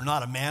pleaser,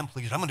 not a man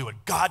pleaser. I'm going to do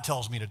what God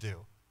tells me to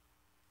do.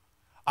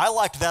 I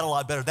liked that a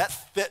lot better. That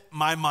fit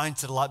my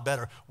mindset a lot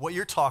better. What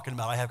you're talking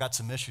about, I have got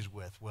some issues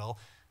with. Well,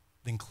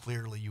 then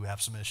clearly you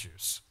have some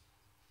issues.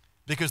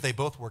 Because they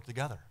both work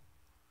together.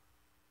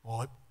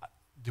 Well,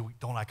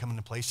 don't I come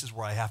into places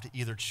where I have to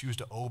either choose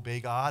to obey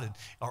God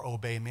or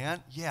obey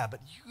man? Yeah,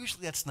 but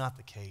usually that's not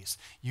the case.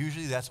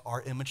 Usually that's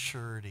our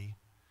immaturity.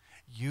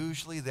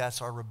 Usually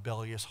that's our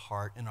rebellious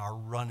heart and our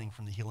running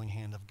from the healing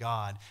hand of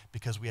God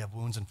because we have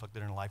wounds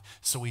inflicted in our life.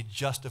 So we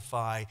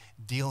justify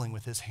dealing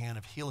with his hand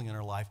of healing in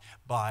our life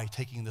by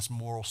taking this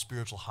moral,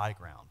 spiritual high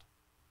ground.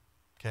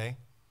 Okay?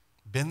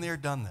 Been there,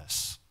 done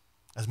this.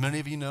 As many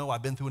of you know,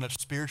 I've been through enough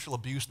spiritual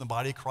abuse in the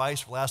body of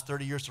Christ for the last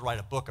 30 years to write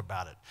a book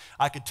about it.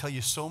 I could tell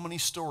you so many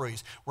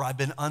stories where I've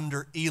been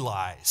under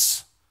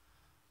Eli's.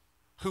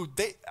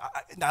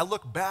 I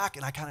look back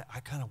and I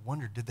kind of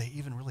wondered, did they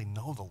even really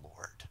know the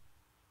Lord?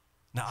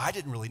 Now, I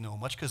didn't really know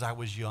much because I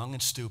was young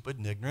and stupid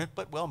and ignorant,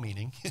 but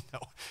well-meaning,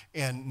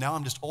 And now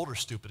I'm just older,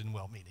 stupid, and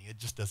well-meaning. It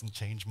just doesn't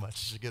change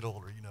much as you get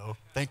older,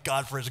 Thank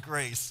God for his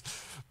grace.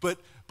 But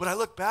I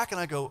look back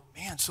and I go,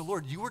 man, so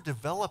Lord, you were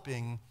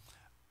developing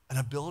an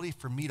ability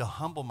for me to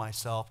humble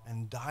myself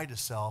and die to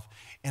self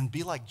and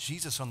be like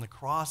Jesus on the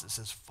cross that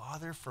says,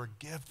 Father,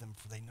 forgive them,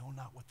 for they know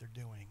not what they're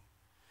doing.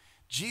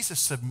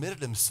 Jesus submitted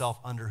himself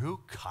under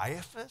who?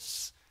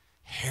 Caiaphas?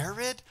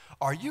 Herod?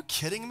 Are you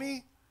kidding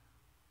me?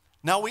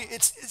 Now,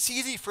 it's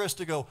easy for us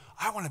to go,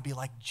 I want to be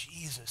like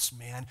Jesus,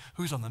 man,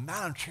 who's on the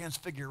Mount of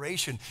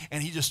Transfiguration,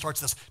 and he just starts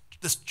this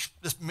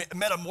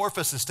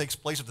metamorphosis takes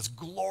place with this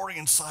glory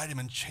inside him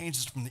and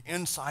changes from the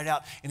inside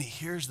out, and he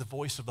hears the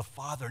voice of the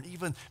Father. And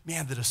even,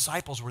 man, the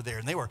disciples were there,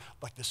 and they were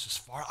like, this is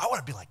far. I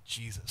want to be like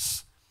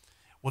Jesus.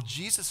 Well,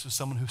 Jesus was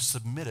someone who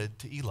submitted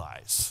to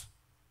Eli's.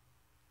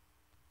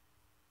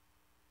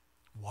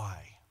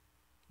 Why?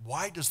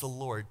 Why does the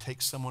Lord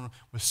take someone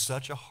with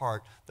such a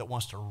heart that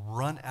wants to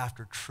run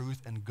after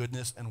truth and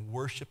goodness and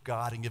worship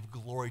God and give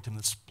glory to him,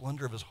 the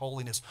splendor of his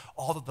holiness,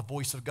 all that the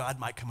voice of God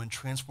might come and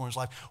transform his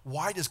life?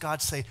 Why does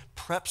God say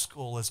prep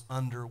school is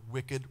under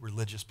wicked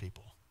religious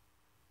people?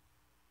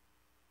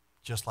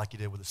 Just like he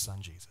did with his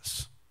son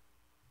Jesus.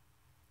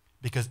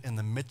 Because in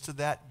the midst of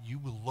that, you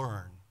will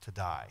learn to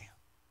die.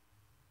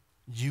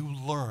 You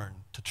learn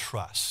to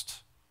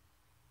trust.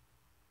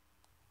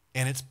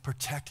 And it's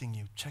protecting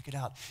you. Check it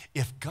out.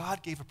 If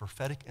God gave a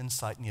prophetic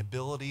insight and the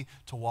ability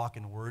to walk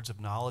in words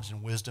of knowledge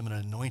and wisdom and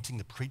an anointing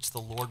to preach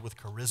the Lord with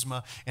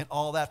charisma and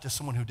all that to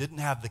someone who didn't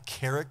have the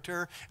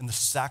character and the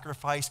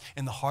sacrifice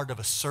and the heart of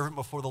a servant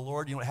before the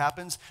Lord, you know what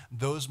happens?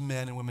 Those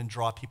men and women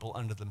draw people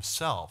unto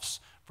themselves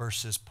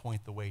versus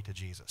point the way to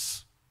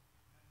Jesus.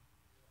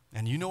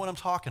 And you know what I'm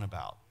talking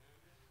about.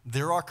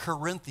 There are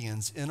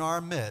Corinthians in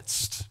our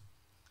midst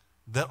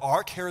that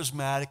are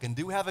charismatic and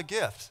do have a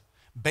gift,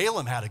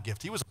 Balaam had a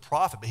gift. He was a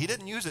prophet, but he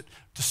didn't use it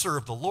to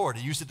serve the Lord.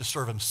 He used it to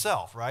serve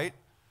himself, right?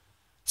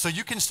 So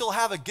you can still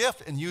have a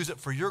gift and use it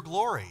for your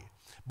glory,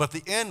 but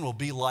the end will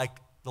be like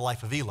the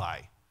life of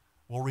Eli.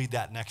 We'll read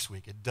that next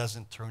week. It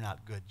doesn't turn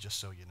out good, just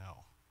so you know.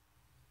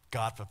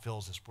 God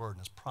fulfills his word and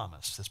his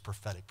promise, his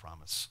prophetic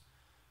promise.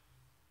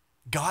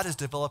 God is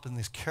developing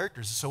these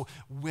characters. So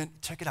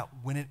check it out,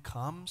 when it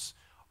comes,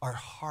 our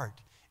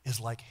heart is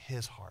like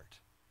his heart.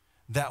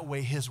 That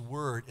way his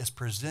word is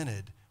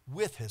presented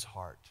with his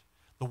heart.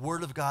 The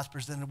word of God is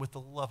presented with the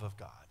love of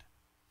God.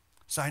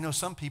 So I know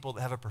some people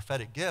that have a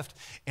prophetic gift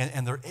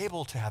and they're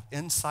able to have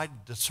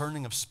insight,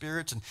 discerning of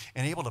spirits, and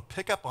able to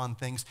pick up on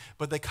things,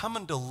 but they come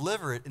and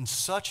deliver it in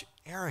such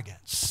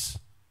arrogance.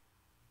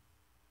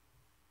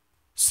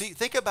 See,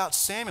 think about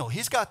Samuel.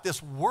 He's got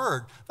this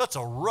word. That's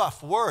a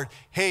rough word.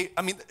 Hey,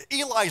 I mean,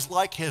 Eli's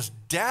like his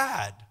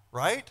dad,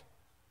 right?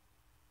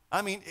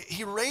 I mean,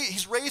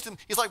 he's raised him.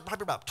 He's like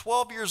probably about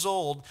 12 years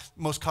old.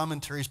 Most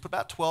commentaries put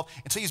about 12.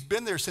 And so he's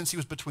been there since he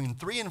was between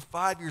 3 and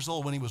 5 years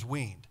old when he was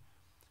weaned.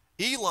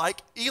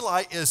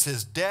 Eli is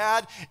his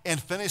dad,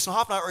 and Phinehas and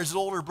Hophni are his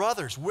older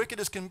brothers, wicked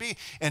as can be.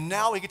 And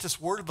now he gets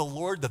this word of the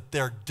Lord that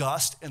they're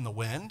dust in the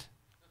wind.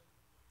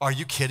 Are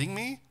you kidding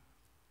me?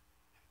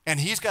 And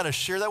he's got to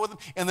share that with him.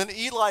 And then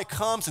Eli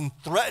comes and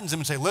threatens him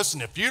and say,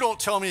 listen, if you don't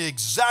tell me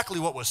exactly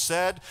what was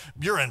said,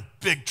 you're in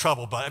big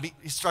trouble. But I mean,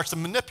 he starts to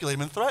manipulate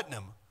him and threaten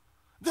him.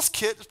 This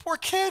poor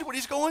kid, what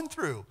he's going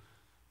through.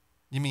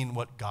 You mean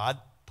what God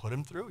put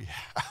him through?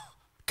 Yeah,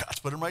 God's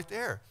put him right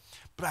there.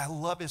 But I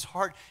love his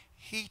heart.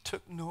 He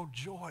took no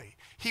joy.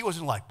 He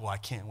wasn't like, boy, I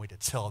can't wait to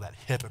tell that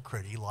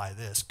hypocrite Eli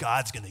this.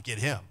 God's going to get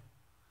him.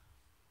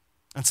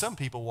 And some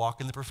people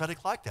walk in the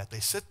prophetic like that. They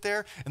sit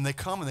there and they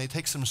come and they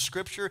take some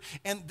scripture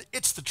and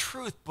it's the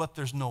truth, but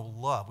there's no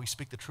love. We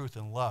speak the truth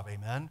in love,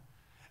 amen?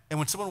 And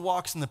when someone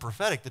walks in the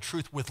prophetic, the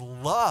truth with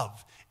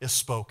love is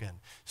spoken.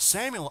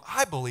 Samuel,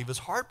 I believe, is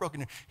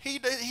heartbroken. He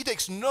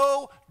takes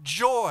no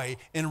joy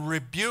in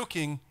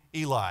rebuking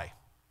Eli.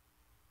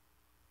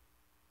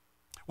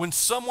 When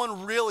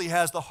someone really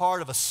has the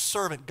heart of a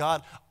servant,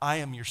 God, I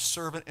am your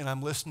servant and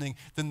I'm listening,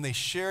 then they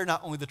share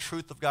not only the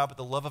truth of God, but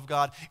the love of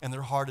God, and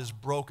their heart is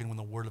broken when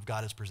the word of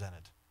God is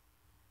presented.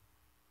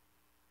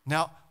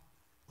 Now,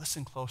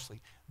 listen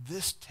closely.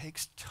 This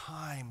takes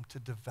time to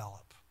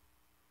develop.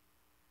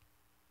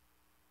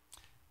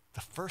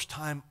 The first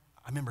time,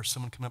 I remember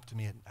someone come up to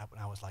me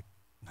when I was like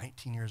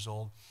 19 years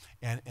old,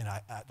 and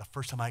the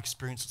first time I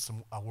experienced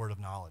a word of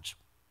knowledge,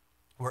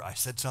 where I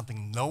said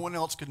something no one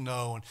else could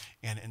know,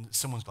 and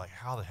someone's like,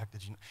 how the heck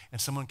did you know?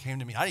 And someone came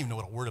to me, I didn't even know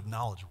what a word of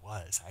knowledge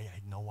was. I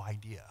had no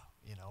idea,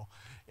 you know.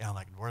 And I'm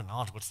like, word of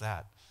knowledge, what's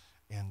that?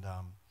 And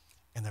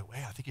they're like,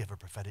 hey, I think you have a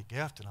prophetic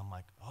gift. And I'm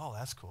like, oh,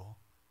 that's cool.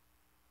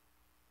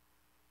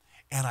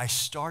 And I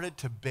started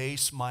to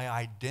base my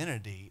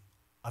identity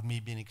of me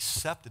being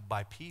accepted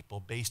by people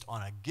based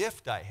on a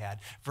gift I had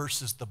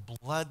versus the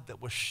blood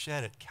that was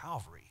shed at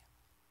Calvary.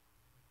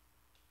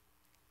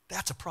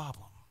 That's a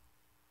problem.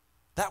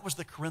 That was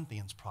the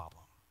Corinthians'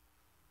 problem.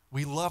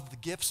 We love the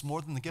gifts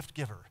more than the gift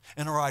giver.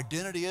 And our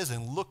identity is,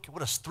 and look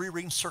what a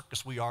three-ring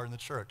circus we are in the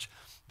church.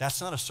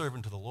 That's not a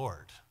servant to the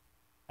Lord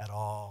at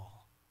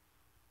all.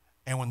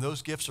 And when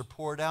those gifts are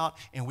poured out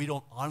and we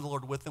don't honor the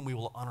Lord with them, we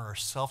will honor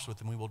ourselves with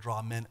them. We will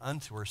draw men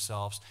unto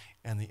ourselves,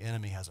 and the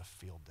enemy has a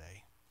field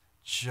day.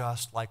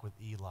 Just like with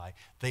Eli.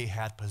 They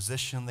had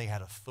position, they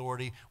had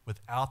authority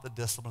without the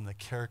discipline, the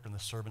character, and the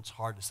servant's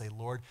heart to say,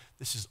 Lord,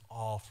 this is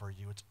all for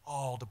you. It's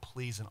all to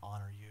please and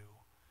honor you.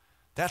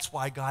 That's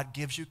why God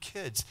gives you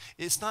kids.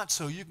 It's not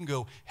so you can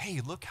go, hey,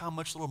 look how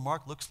much little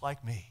Mark looks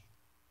like me.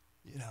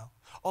 You know,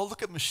 oh,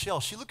 look at Michelle.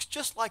 She looks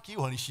just like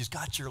you, honey. She's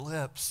got your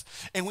lips.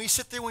 And we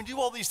sit there and we do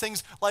all these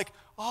things like,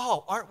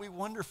 oh, aren't we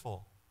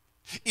wonderful?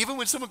 Even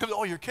when someone comes,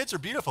 oh, your kids are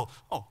beautiful.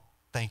 Oh,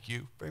 thank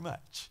you very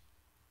much.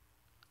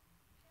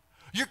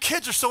 Your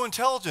kids are so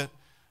intelligent.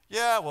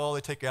 Yeah, well,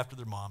 they take after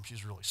their mom.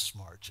 She's really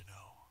smart, you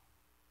know.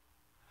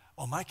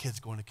 Oh, my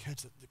kid's going to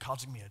kids that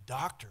calling me a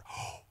doctor.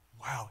 Oh,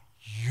 wow,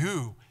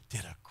 you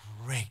did a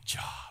great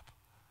job,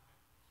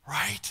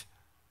 right?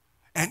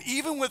 And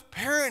even with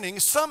parenting,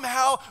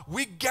 somehow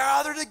we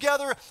gather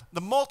together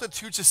the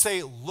multitudes to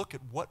say, look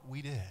at what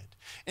we did.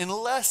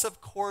 Unless,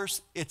 of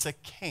course, it's a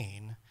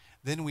Cain,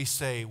 then we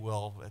say,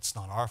 well, it's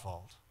not our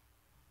fault.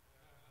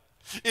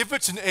 If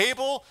it's an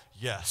Abel,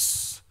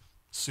 yes,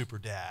 super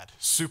dad,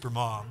 super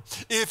mom.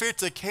 If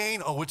it's a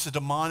Cain, oh, it's a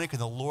demonic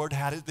and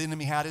the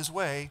enemy had his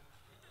way,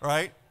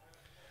 right?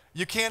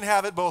 You can't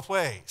have it both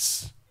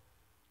ways.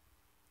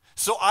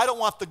 So I don't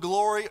want the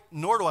glory,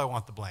 nor do I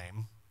want the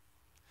blame,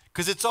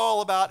 because it's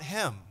all about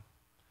him.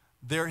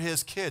 They're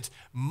his kids.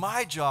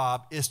 My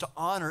job is to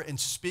honor and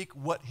speak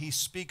what he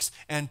speaks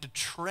and to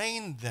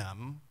train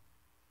them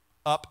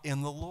up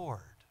in the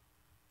Lord,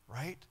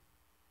 right?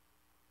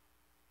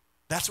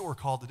 That's what we're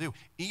called to do.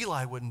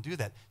 Eli wouldn't do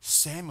that.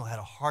 Samuel had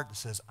a heart that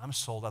says, I'm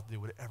sold out to do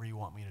whatever you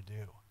want me to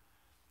do.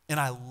 And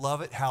I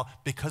love it how,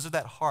 because of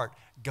that heart,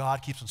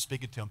 God keeps on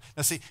speaking to him.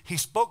 Now see, he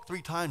spoke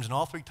 3 times, and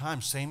all 3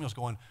 times Samuel's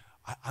going,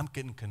 I'm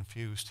getting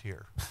confused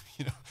here.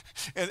 You know,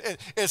 and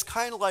it's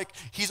kind of like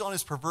he's on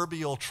his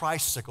proverbial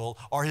tricycle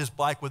or his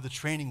bike with the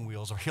training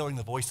wheels or hearing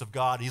the voice of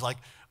God. He's like,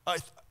 I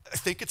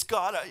think it's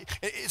God.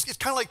 It's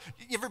kind of like,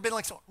 you ever been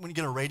like when you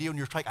get a radio and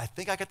you're like, I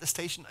think I got the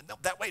station. No,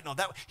 that way, no,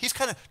 that way. He's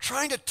kind of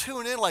trying to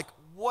tune in like,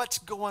 what's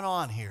going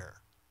on here,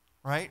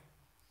 right?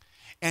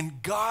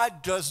 And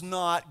God does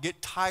not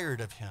get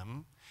tired of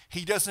him.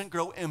 He doesn't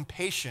grow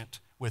impatient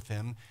with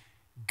him.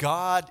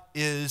 God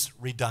is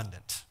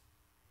redundant.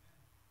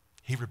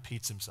 He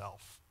repeats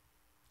himself.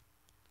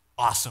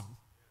 Awesome.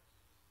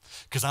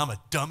 Because I'm a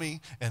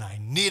dummy and I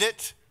need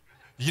it.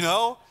 You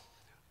know,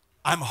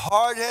 I'm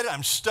hard-headed,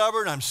 I'm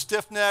stubborn, I'm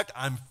stiff-necked,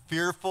 I'm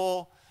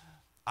fearful.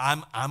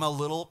 I'm a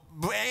little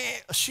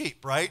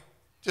sheep, right?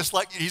 Just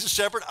like he's a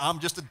shepherd, I'm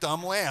just a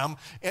dumb lamb.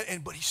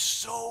 But he's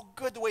so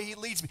good the way he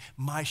leads me.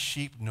 My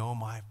sheep know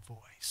my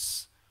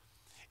voice.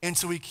 And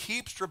so he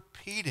keeps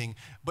repeating,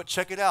 but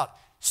check it out.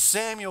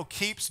 Samuel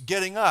keeps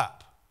getting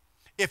up.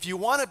 If you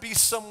want to be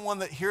someone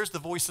that hears the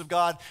voice of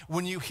God,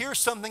 when you hear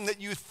something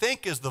that you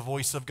think is the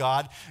voice of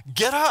God,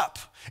 get up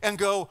and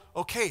go,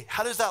 okay,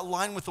 how does that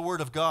line with the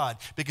word of God?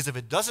 Because if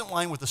it doesn't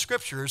line with the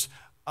scriptures,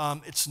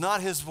 it's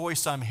not his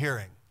voice I'm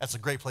hearing. That's a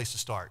great place to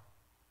start.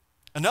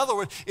 Another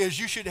word is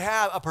you should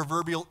have a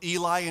proverbial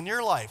Eli in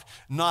your life.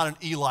 Not an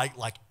Eli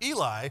like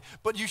Eli,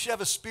 but you should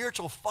have a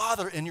spiritual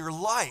father in your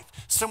life.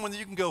 Someone that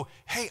you can go,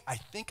 hey, I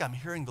think I'm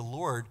hearing the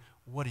Lord.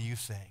 What do you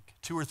think?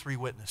 2 or 3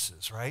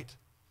 witnesses, right?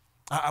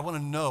 I want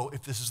to know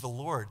if this is the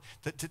Lord.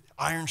 That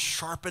iron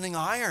sharpening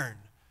iron.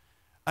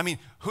 I mean,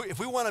 if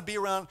we want to be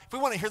around, if we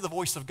want to hear the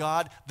voice of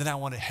God, then I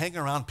want to hang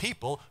around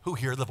people who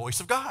hear the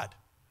voice of God.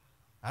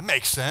 That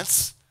makes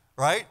sense,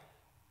 right?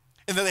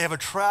 And then they have a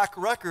track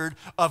record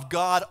of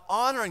God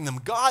honoring them.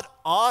 God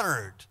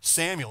honored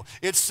Samuel.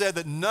 It said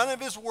that none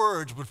of his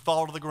words would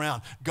fall to the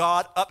ground.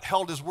 God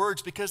upheld his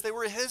words because they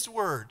were his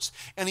words.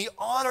 And he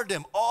honored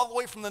him all the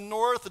way from the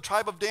north, the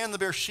tribe of Dan, the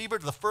Beersheba,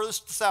 to the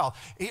furthest south.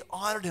 He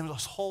honored him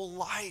his whole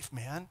life,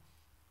 man.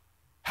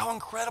 How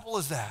incredible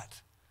is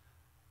that?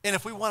 And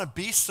if we want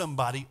to be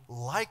somebody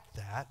like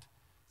that,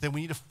 then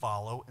we need to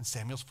follow in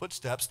Samuel's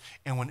footsteps.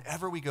 And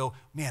whenever we go,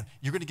 man,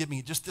 you're going to give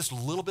me just this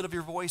little bit of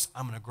your voice,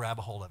 I'm going to grab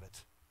a hold of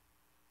it.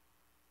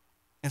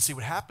 And see,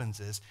 what happens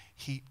is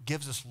he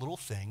gives us little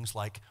things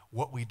like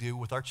what we do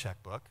with our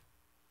checkbook.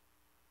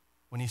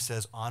 When he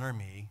says, honor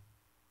me,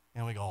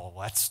 and we go, oh,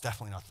 well, that's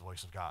definitely not the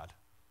voice of God.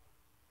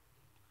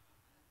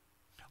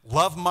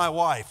 Love my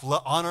wife,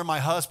 honor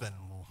my husband.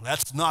 Well,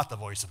 that's not the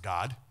voice of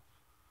God.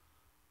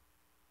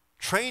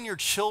 Train your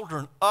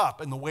children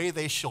up in the way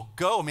they shall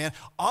go, man.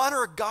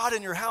 Honor God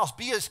in your house.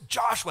 Be as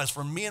Joshua, as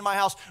for me and my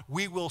house,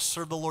 we will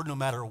serve the Lord no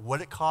matter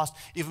what it costs.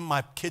 Even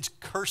my kids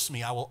curse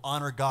me, I will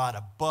honor God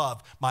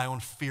above my own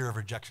fear of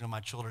rejection of my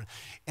children.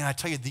 And I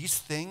tell you, these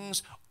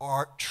things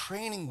are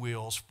training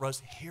wheels for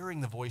us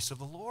hearing the voice of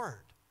the Lord.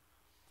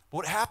 But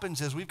what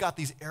happens is we've got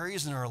these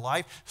areas in our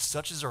life,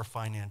 such as our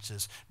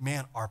finances,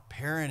 man, our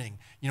parenting,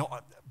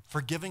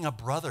 forgiving a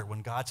brother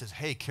when God says,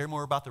 hey, care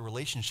more about the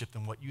relationship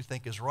than what you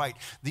think is right.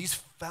 These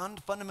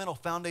fundamental,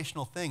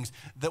 foundational things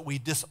that we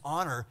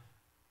dishonor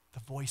the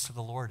voice of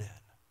the Lord in.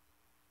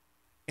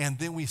 And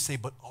then we say,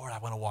 but Lord, I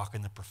want to walk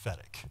in the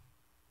prophetic.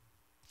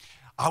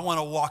 I want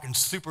to walk in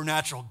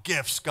supernatural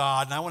gifts,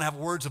 God, and I want to have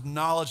words of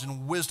knowledge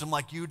and wisdom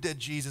like you did,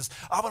 Jesus.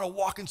 I want to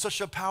walk in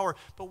such a power.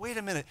 But wait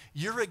a minute,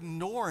 you're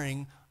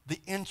ignoring the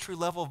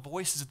entry-level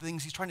voices of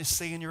things he's trying to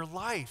say in your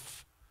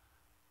life.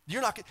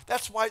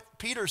 That's why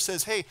Peter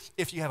says, hey,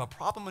 if you have a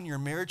problem in your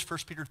marriage, 1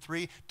 Peter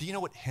 3, do you know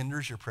what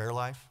hinders your prayer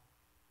life?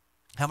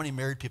 How many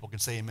married people can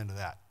say amen to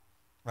that,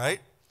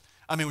 right?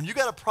 I mean, when you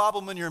got a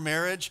problem in your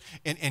marriage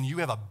and you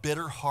have a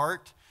bitter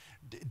heart,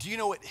 do you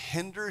know what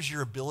hinders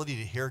your ability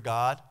to hear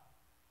God?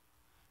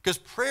 Because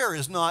prayer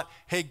is not,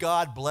 hey,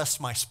 God, bless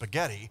my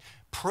spaghetti.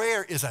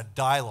 Prayer is a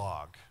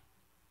dialogue.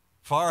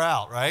 Far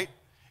out, right?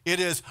 It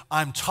is,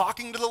 I'm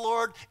talking to the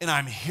Lord and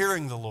I'm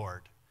hearing the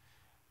Lord.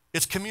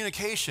 It's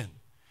communication.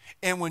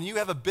 And when you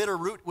have a bitter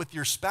root with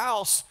your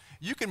spouse,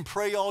 you can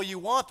pray all you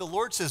want. The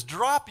Lord says,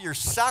 drop your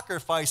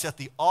sacrifice at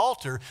the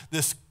altar,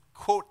 this,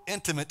 quote,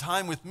 intimate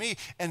time with me,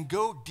 and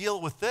go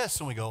deal with this.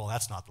 And we go, well,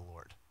 that's not the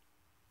Lord.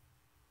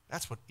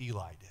 That's what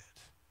Eli did.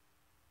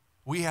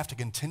 We have to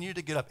continue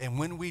to get up. And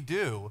when we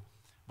do,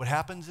 what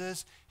happens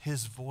is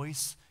his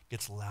voice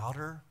gets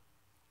louder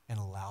and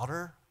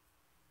louder,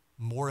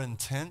 more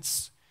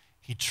intense.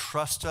 He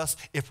trusts us.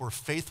 If we're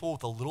faithful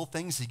with the little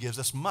things, he gives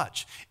us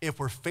much. If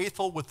we're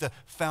faithful with the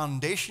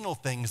foundational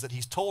things that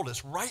he's told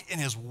us right in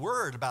his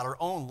word about our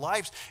own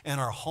lives and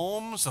our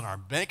homes and our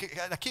bank,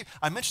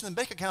 I mention the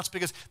bank accounts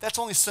because that's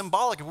only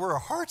symbolic of where our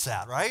heart's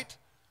at, right?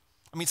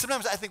 I mean,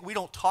 sometimes I think we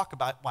don't talk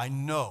about, I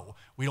know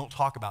we don't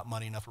talk about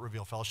money enough at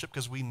Reveal Fellowship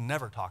because we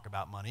never talk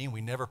about money and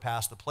we never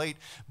pass the plate.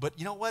 But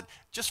you know what?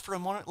 Just for a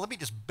moment, let me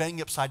just bang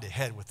you upside the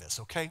head with this,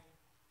 okay?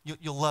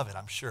 You'll love it,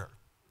 I'm sure.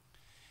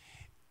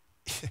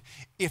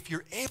 If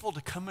you're able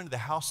to come into the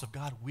house of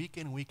God week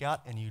in, week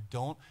out, and you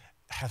don't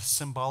have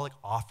symbolic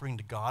offering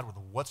to God with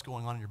what's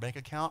going on in your bank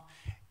account,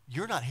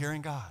 you're not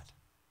hearing God.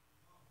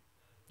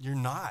 You're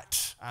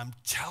not. I'm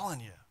telling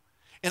you.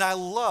 And I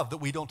love that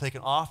we don't take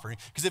an offering,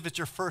 because if it's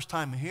your first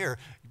time here,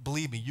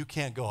 believe me, you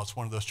can't go. It's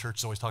one of those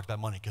churches always talks about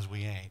money, because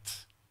we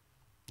ain't,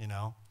 you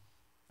know.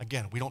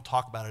 Again, we don't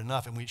talk about it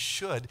enough, and we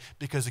should,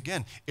 because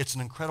again, it's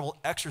an incredible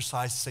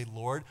exercise to say,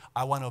 Lord,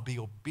 I want to be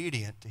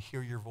obedient to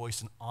hear your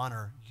voice and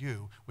honor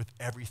you with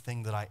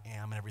everything that I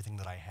am and everything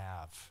that I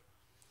have.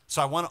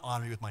 So I want to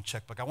honor you with my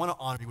checkbook. I want to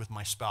honor you with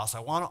my spouse.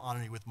 I want to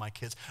honor you with my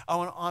kids. I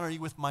want to honor you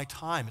with my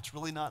time. It's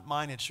really not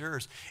mine, it's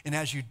yours. And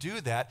as you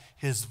do that,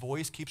 his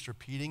voice keeps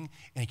repeating,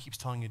 and he keeps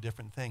telling you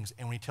different things.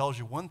 And when he tells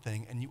you one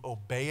thing and you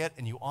obey it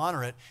and you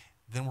honor it,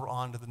 then we're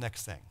on to the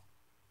next thing.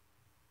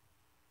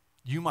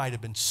 You might have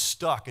been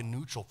stuck in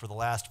neutral for the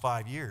last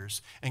 5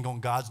 years and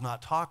going, God's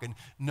not talking.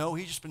 No,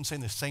 he's just been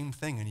saying the same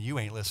thing and you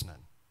ain't listening.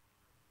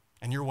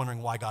 And you're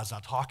wondering why God's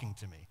not talking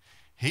to me.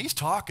 He's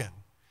talking.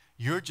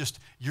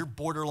 You're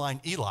borderline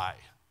Eli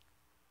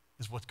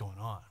is what's going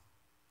on.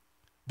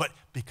 But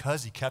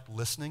because he kept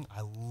listening,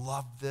 I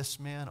love this,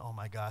 man. Oh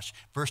my gosh.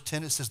 Verse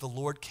 10, it says, the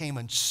Lord came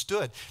and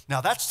stood. Now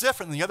that's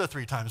different than the other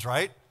 3 times,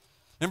 right?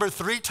 Remember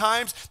 3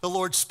 times the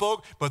Lord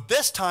spoke, but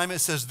this time it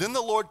says, then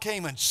the Lord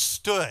came and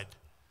stood.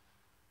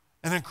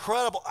 An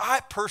incredible,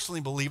 I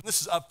personally believe,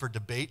 this is up for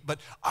debate, but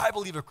I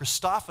believe a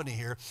Christophany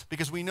here,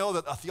 because we know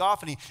that a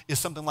theophany is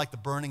something like the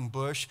burning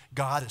bush.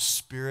 God is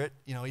spirit,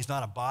 he's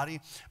not a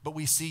body, but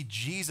we see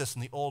Jesus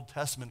in the Old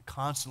Testament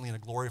constantly in a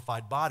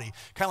glorified body,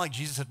 kind of like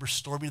Jesus had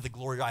restored me to the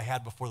glory I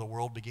had before the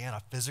world began,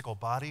 a physical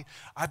body.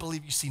 I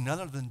believe you see none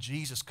other than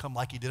Jesus come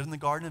like he did in the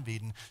Garden of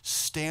Eden,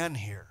 stand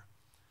here.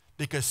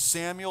 Because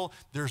Samuel,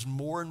 there's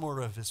more and more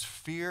of his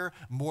fear,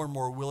 more and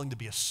more willing to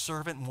be a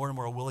servant, more and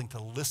more willing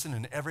to listen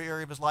in every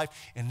area of his life.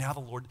 And now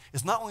the Lord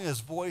is not only his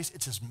voice,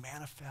 it's his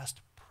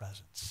manifest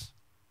presence.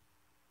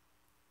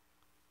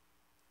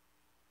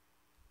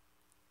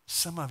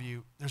 Some of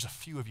you, there's a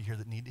few of you here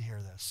that need to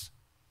hear this.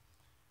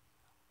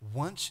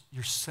 Once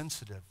you're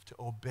sensitive to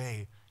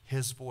obey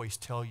his voice,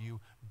 tell you,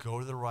 go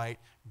to the right,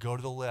 go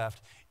to the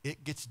left,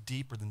 it gets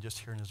deeper than just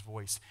hearing his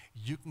voice.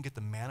 You can get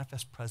the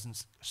manifest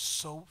presence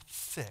so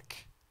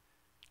thick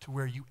to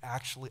where you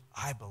actually,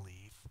 I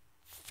believe,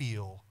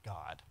 feel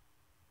God.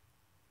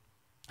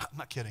 I'm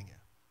not kidding you.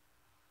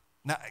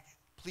 Now,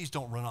 please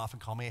don't run off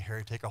and call me a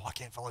heretic. Oh, I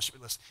can't fellowship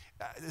with this.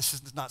 This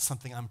is not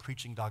something I'm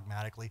preaching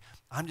dogmatically.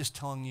 I'm just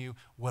telling you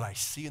what I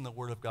see in the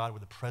Word of God, where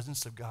the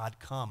presence of God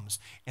comes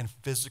and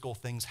physical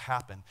things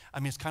happen.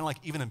 I mean, it's kind of like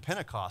even in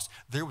Pentecost,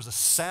 there was a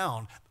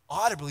sound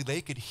audibly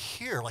they could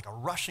hear like a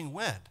rushing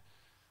wind.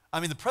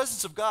 I mean, the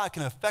presence of God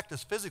can affect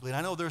us physically. And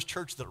I know there's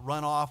churches that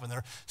run off and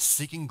they're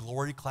seeking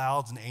glory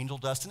clouds and angel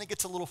dust, and it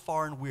gets a little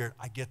far and weird.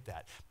 I get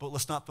that. But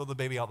let's not throw the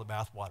baby out with the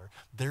bathwater.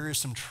 There is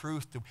some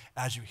truth to,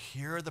 as you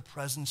hear the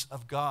presence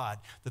of God,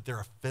 that there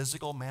are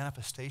physical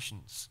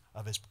manifestations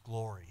of his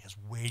glory, his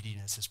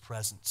weightiness, his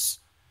presence.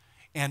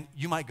 And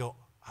you might go,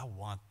 I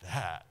want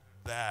that.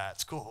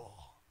 That's cool.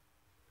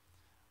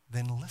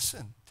 Then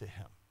listen to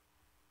him.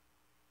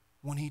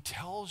 When he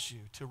tells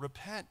you to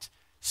repent,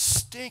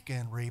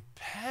 stinking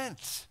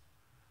repent.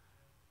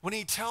 When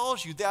he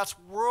tells you that's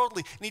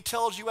worldly, and he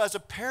tells you as a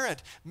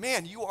parent,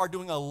 man, you are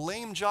doing a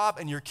lame job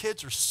and your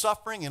kids are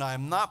suffering and I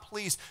am not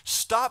pleased.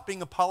 Stop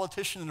being a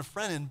politician and a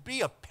friend and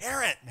be a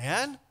parent,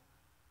 man.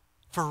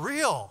 For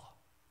real.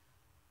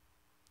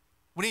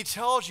 When he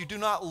tells you do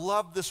not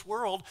love this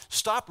world,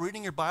 stop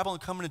reading your Bible and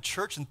coming to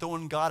church and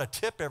throwing God a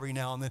tip every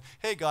now and then.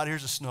 Hey, God,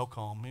 here's a snow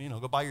cone.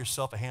 Go buy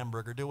yourself a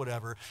hamburger, do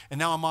whatever. And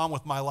now I'm on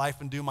with my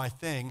life and do my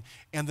thing.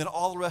 And then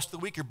all the rest of the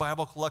week, your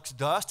Bible collects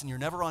dust and you're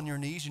never on your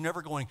knees. You're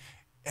never going,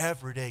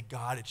 every day,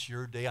 God, it's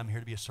your day. I'm here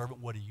to be a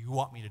servant. What do you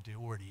want me to do?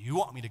 Where do you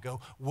want me to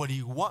go? What do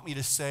you want me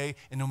to say?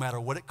 And no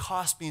matter what it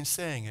costs me in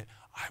saying it,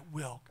 I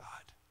will, God.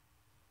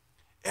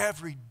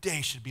 Every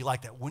day should be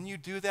like that. When you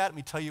do that, let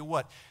me tell you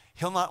what,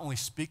 he'll not only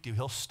speak to you,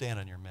 he'll stand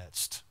in your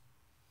midst.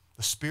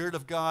 The Spirit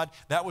of God,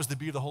 that was the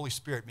beauty of the Holy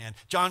Spirit, man.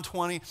 John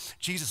 20,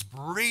 Jesus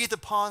breathed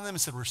upon them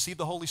and said, receive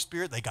the Holy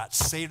Spirit. They got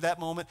saved that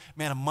moment.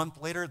 Man, a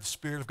month later, the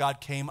Spirit of God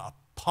came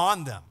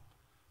upon them,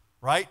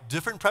 right?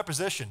 Different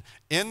preposition.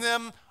 In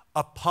them,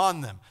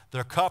 upon them.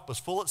 Their cup was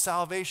full at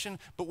salvation,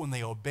 but when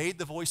they obeyed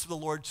the voice of the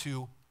Lord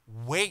to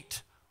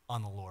wait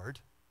on the Lord,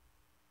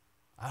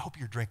 I hope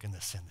you're drinking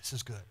this in. This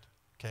is good.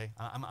 Okay,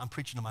 I'm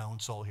preaching to my own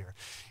soul here.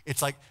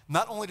 It's like,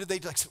 not only did they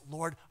say,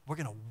 Lord, we're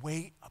going to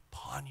wait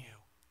upon you.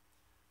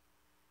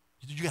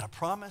 You got a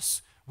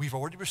promise. We've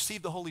already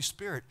received the Holy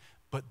Spirit,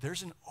 but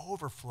there's an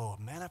overflow, a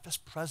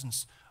manifest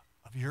presence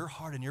of your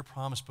heart and your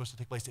promise supposed to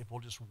take place if we'll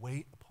just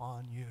wait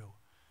upon you.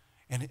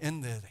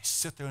 And they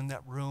sit there in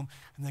that room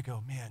and they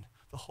go, man,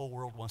 the whole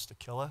world wants to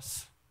kill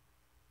us.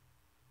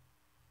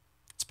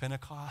 It's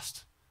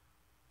Pentecost.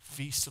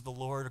 Feasts of the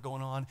Lord are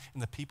going on,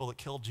 and the people that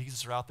killed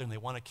Jesus are out there and they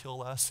want to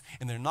kill us,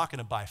 and they're not going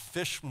to buy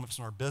fish from us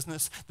in our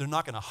business. They're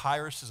not going to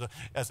hire us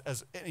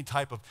as any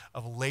type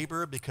of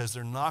labor, because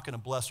they're not going to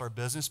bless our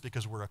business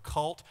because we're a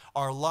cult.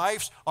 Our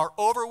lives are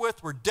over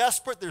with. We're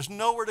desperate. There's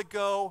nowhere to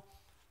go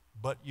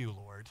but you,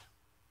 Lord.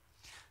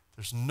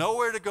 There's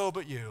nowhere to go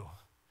but you.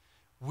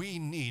 We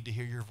need to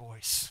hear your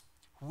voice.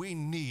 We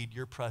need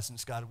your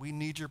presence, God. We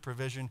need your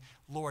provision.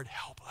 Lord,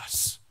 help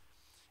us.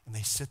 And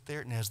they sit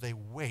there, and as they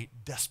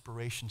wait,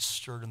 desperation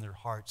stirred in their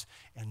hearts.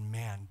 And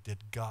man,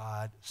 did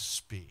God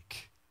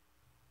speak.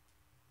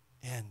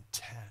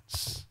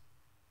 Intense.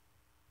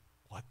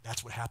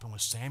 That's what happened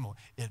with Samuel.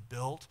 It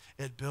built.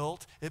 And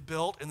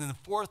then the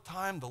fourth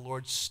time, the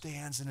Lord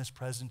stands in his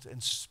presence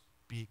and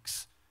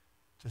speaks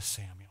to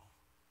Samuel.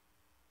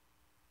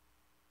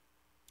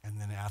 And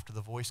then after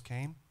the voice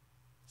came,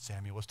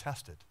 Samuel was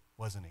tested,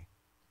 wasn't he?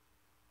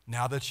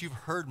 Now that you've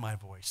heard my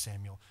voice,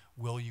 Samuel,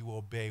 will you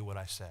obey what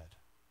I said?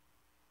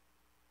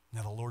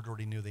 Now the Lord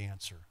already knew the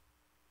answer.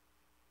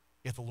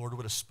 If the Lord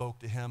would have spoke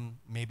to him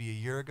maybe a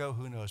year ago,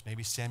 who knows?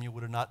 Maybe Samuel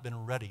would have not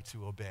been ready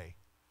to obey.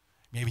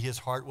 Maybe his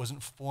heart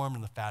wasn't formed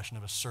in the fashion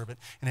of a servant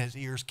and his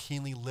ears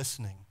keenly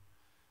listening.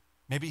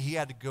 Maybe he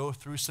had to go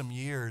through some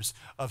years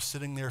of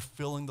sitting there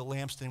filling the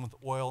lampstand with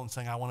oil and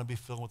saying, I want to be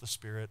filled with the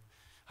Spirit.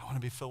 I want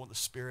to be filled with the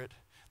Spirit.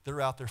 They're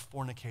out there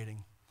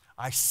fornicating.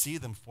 I see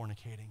them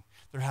fornicating.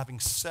 They're having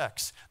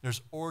sex.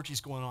 There's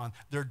orgies going on.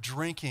 They're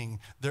drinking.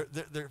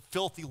 They're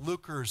filthy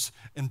lucres,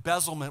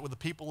 embezzlement with the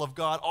people of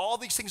God. All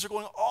these things are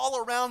going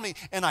all around me,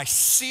 and I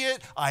see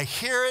it, I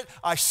hear it,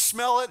 I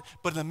smell it,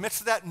 but in the midst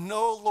of that,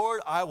 no,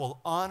 Lord, I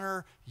will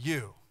honor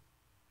you.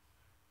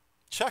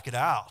 Check it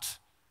out.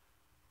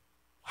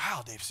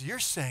 Wow, Dave, so you're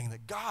saying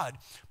that God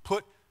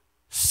put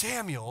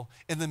Samuel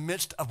in the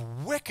midst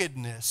of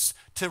wickedness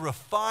to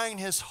refine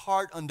his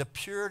heart unto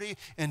purity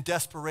and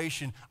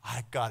desperation.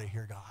 I got to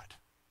hear God.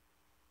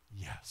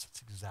 Yes,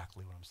 that's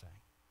exactly what I'm saying.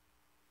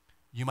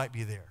 You might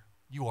be there.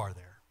 You are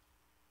there.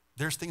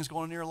 There's things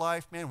going on in your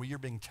life, man, where you're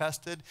being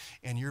tested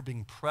and you're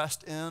being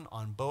pressed in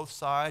on both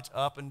sides,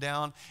 up and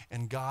down,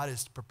 and God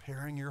is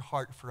preparing your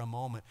heart for a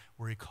moment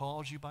where he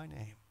calls you by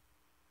name.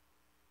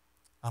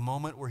 A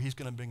moment where he's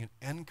going to bring an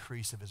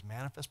increase of his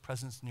manifest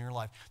presence in your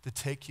life to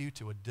take you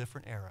to a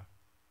different era.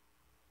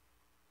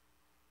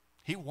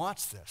 He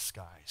wants this,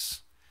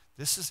 guys.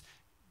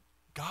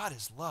 God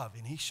is love,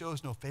 and he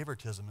shows no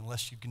favoritism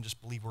unless you can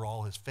just believe we're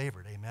all his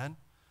favorite, amen?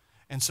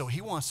 And so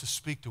he wants to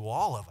speak to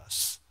all of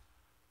us.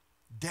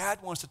 Dad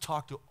wants to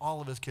talk to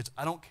all of his kids.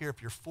 I don't care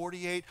if you're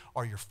 48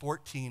 or you're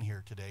 14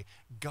 here today.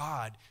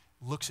 God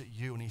looks at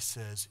you and he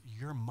says,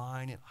 you're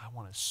mine, and I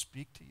want to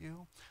speak to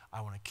you.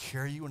 I want to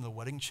carry you in the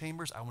wedding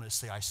chambers. I want to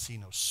say, I see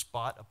no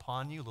spot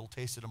upon you. A little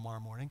taste of tomorrow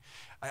morning.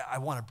 I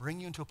want to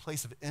bring you into a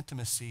place of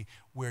intimacy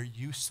where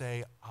you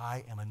say,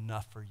 I am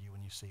enough for you,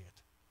 and you see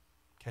it.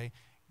 Okay?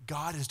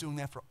 God is doing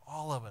that for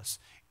all of us.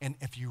 And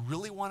if you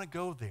really want to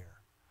go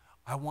there,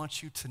 I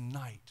want you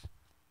tonight,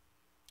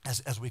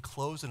 as we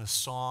close in a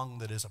song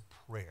that is a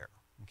prayer,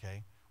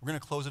 okay? We're going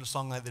to close in a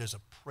song that is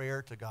a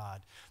prayer to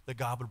God, that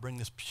God would bring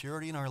this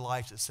purity in our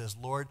lives that says,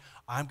 Lord,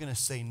 I'm going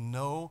to say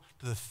no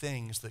to the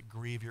things that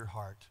grieve your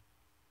heart.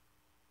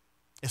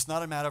 It's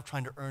not a matter of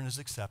trying to earn his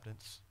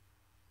acceptance.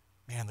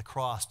 Man, the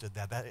cross did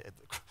that.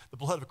 The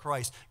blood of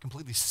Christ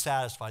completely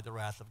satisfied the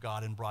wrath of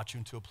God and brought you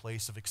into a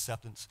place of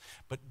acceptance.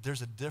 But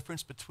there's a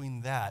difference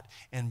between that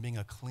and being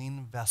a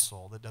clean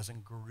vessel that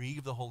doesn't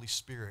grieve the Holy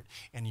Spirit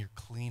and you're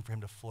clean for him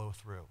to flow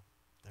through.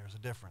 There's a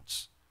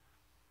difference.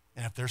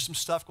 And if there's some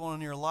stuff going on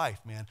in your life,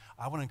 man,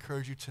 I want to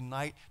encourage you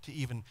tonight to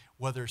even,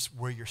 whether it's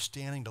where you're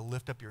standing, to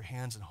lift up your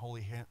hands in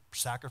holy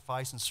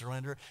sacrifice and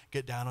surrender,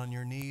 get down on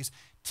your knees.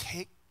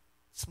 Take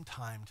some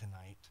time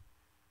tonight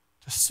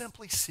to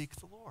simply seek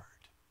the Lord.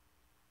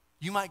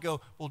 You might go,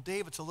 well,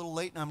 Dave, it's a little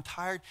late and I'm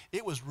tired.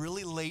 It was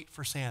really late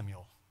for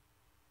Samuel.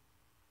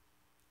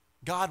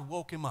 God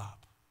woke him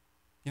up.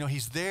 You know,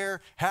 he's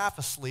there half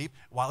asleep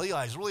while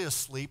Eli's really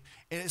asleep.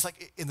 And it's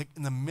like in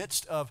the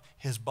midst of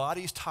his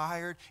body's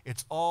tired,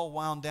 it's all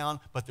wound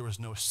down, but there was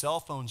no cell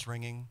phones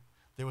ringing.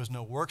 There was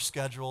no work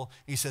schedule.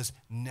 He says,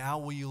 now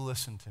will you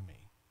listen to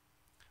me?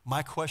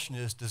 My question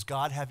is, does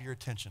God have your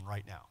attention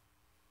right now?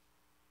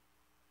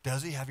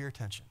 Does he have your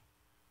attention?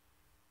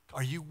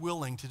 Are you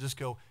willing to just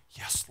go,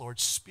 yes, Lord,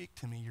 speak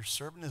to me. Your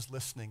servant is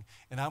listening,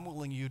 and I'm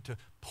willing you to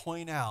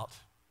point out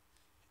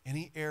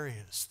any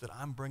areas that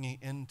I'm bringing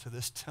into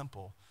this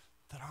temple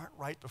that aren't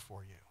right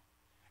before you.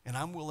 And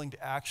I'm willing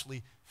to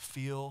actually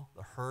feel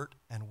the hurt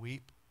and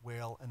weep,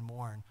 wail, and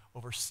mourn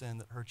over sin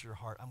that hurts your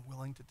heart. I'm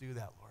willing to do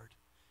that, Lord.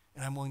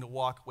 And I'm willing to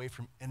walk away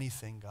from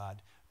anything,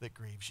 God, that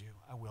grieves you.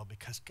 I will,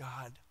 because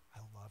God, I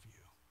love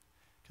you.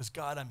 Because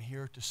God, I'm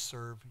here to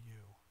serve you.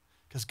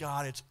 Because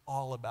God, it's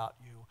all about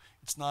you.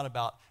 It's not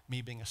about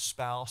me being a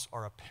spouse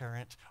or a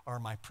parent or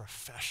my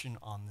profession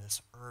on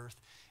this earth.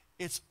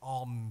 It's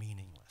all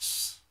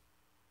meaningless.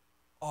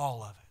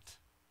 All of it.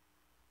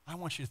 I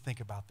want you to think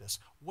about this.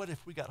 What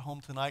if we got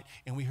home tonight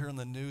and we hear in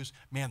the news,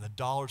 man, the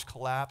dollar's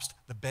collapsed,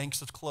 the banks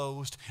have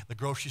closed, the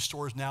grocery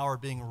stores now are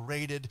being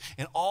raided,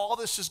 and all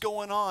this is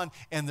going on,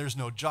 and there's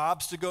no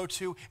jobs to go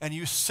to, and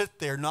you sit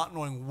there not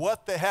knowing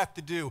what the heck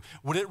to do.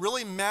 Would it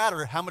really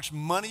matter how much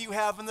money you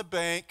have in the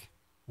bank?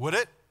 Would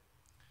it?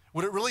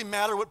 Would it really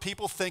matter what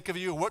people think of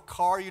you, what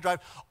car you drive?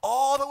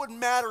 All that would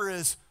matter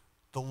is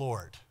the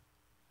Lord.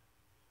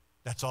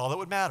 That's all that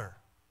would matter.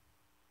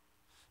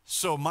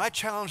 So my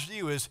challenge to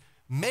you is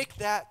make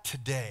that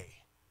today.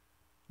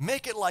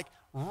 Make it like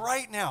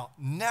right now.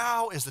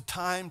 Now is the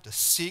time to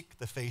seek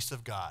the face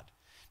of God.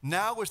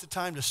 Now is the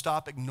time to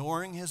stop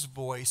ignoring his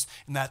voice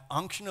and that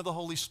unction of the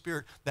Holy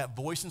Spirit, that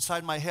voice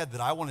inside my head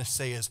that I want to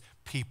say is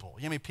people.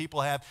 You know how many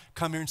people have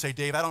come here and say,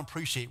 Dave, I don't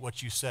appreciate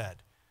what you said.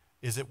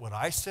 Is it what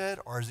I said,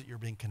 or is it you're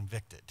being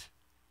convicted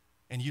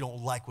and you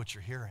don't like what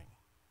you're hearing?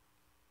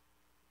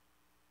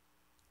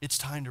 It's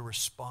time to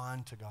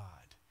respond to God.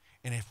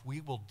 And if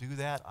we will do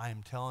that, I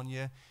am telling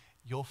you,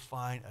 you'll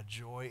find a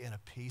joy and a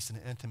peace and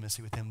an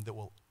intimacy with him that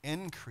will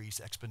increase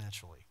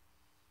exponentially.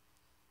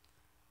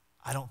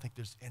 I don't think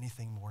there's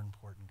anything more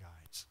important,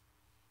 guys.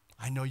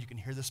 I know you can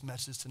hear this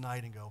message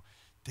tonight and go,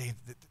 Dave,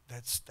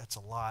 that's a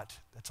lot.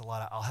 That's a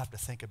lot. I'll have to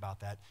think about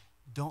that.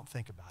 Don't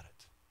think about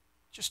it.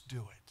 Just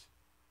do it.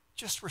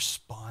 Just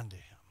respond to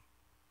him.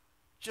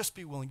 Just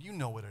be willing. You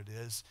know what it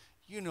is.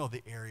 You know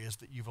the areas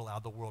that you've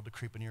allowed the world to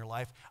creep into your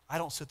life. I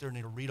don't sit there and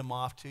need to read them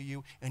off to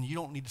you, and you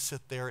don't need to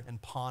sit there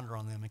and ponder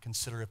on them and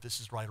consider if this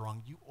is right or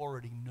wrong. You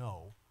already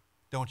know,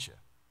 don't you?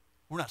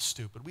 We're not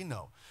stupid. We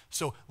know.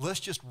 So let's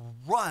just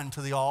run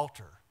to the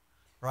altar,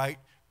 right?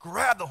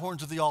 Grab the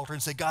horns of the altar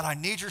and say, God, I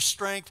need your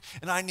strength,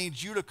 and I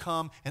need you to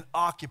come and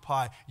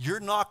occupy. You're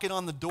knocking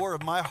on the door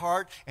of my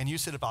heart, and you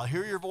said, if I'll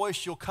hear your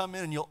voice, you'll come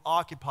in and you'll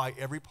occupy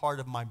every part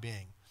of my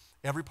being.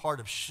 Every part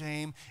of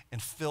shame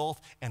and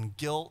filth and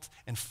guilt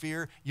and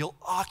fear, you'll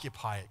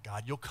occupy it,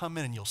 God. You'll come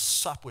in and you'll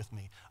sup with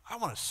me. I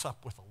want to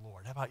sup with the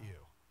Lord. How about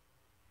you?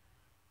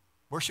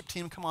 Worship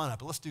team, come on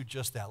up. Let's do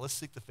just that. Let's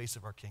seek the face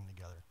of our King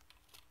together.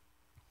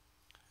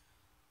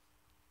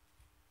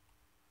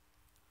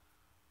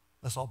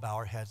 Let's all bow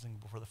our heads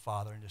before the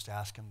Father and just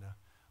ask him to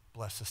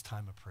bless this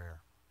time of prayer.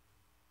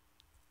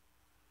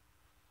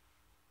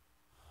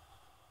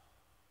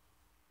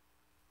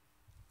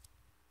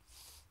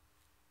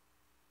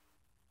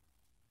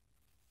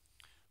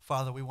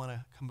 Father, we want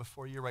to come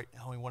before you right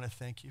now. We want to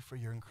thank you for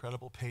your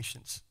incredible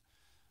patience,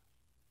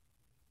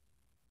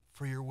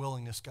 for your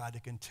willingness, God,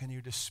 to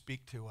continue to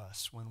speak to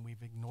us when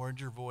we've ignored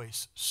your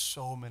voice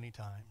so many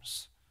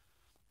times.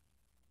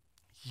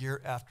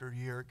 Year after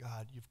year,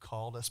 God, you've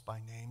called us by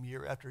name.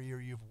 Year after year,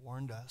 you've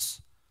warned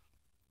us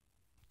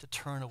to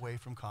turn away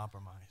from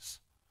compromise.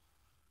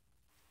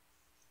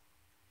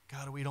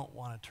 God, we don't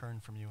want to turn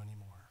from you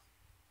anymore.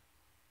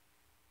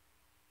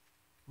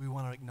 We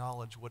want to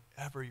acknowledge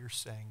whatever you're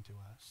saying to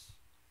us.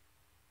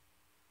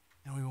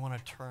 And we want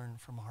to turn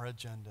from our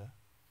agenda.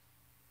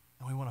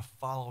 And we want to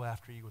follow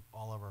after you with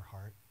all of our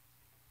heart.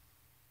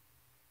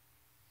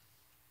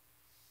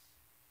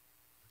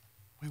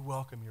 We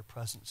welcome your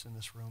presence in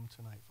this room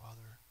tonight,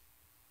 Father.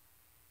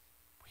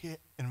 We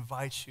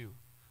invite you,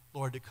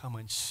 Lord, to come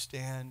and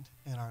stand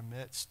in our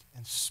midst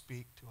and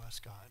speak to us,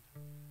 God.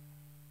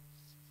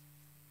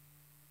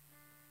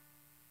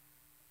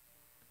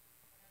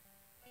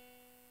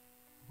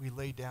 We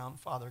lay down,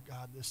 Father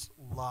God, this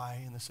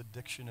lie and this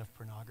addiction of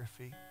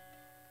pornography.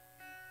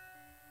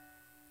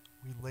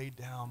 We lay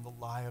down the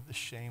lie of the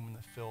shame and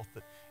the filth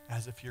that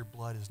as if your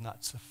blood is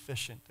not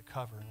sufficient to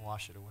cover and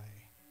wash it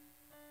away.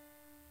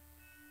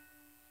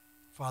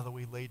 Father,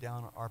 we lay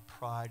down our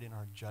pride and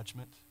our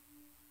judgment,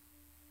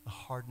 the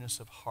hardness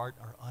of heart,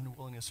 our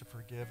unwillingness to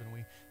forgive, and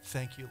we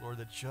thank you, Lord,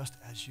 that just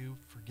as you've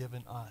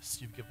forgiven us,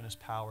 you've given us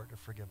power to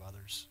forgive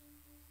others.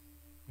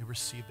 We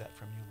receive that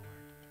from you, Lord.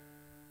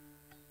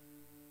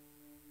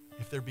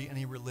 If there be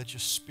any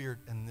religious spirit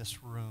in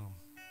this room,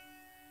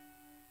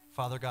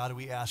 Father God,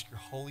 we ask your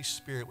Holy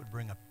Spirit would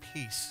bring a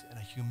peace and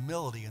a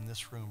humility in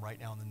this room right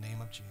now in the name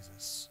of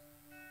Jesus.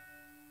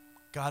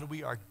 God,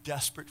 we are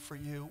desperate for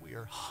you. We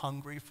are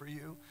hungry for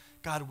you.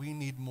 God, we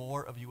need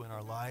more of you in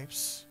our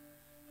lives.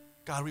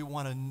 God, we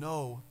want to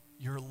know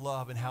your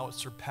love and how it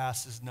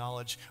surpasses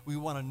knowledge. We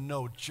want to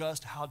know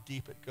just how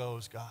deep it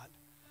goes, God.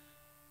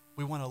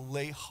 We want to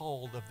lay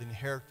hold of the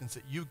inheritance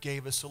that you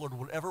gave us. So, Lord,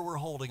 whatever we're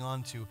holding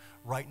on to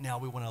right now,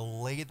 we want to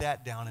lay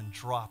that down and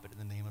drop it in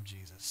the name of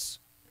Jesus.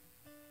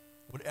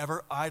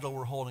 Whatever idol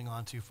we're holding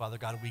on to, Father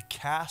God, we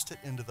cast it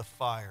into the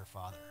fire,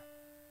 Father.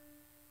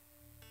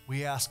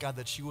 We ask, God,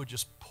 that you would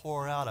just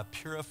pour out a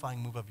purifying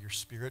move of your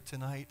Spirit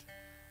tonight.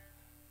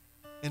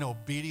 In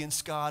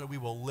obedience, God, we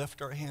will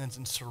lift our hands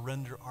and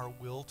surrender our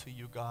will to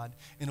you, God.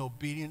 In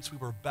obedience, we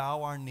will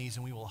bow our knees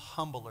and we will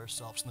humble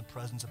ourselves in the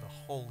presence of a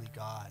holy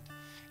God.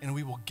 And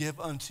we will give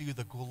unto you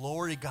the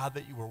glory, God,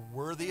 that you are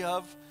worthy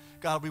of.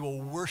 God, we will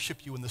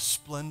worship you in the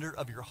splendor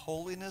of your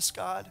holiness,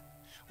 God.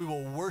 We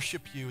will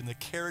worship you in the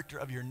character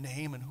of your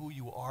name and who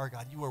you are,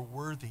 God. You are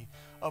worthy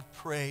of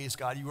praise,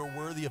 God. You are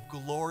worthy of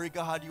glory,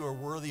 God. You are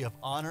worthy of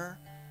honor.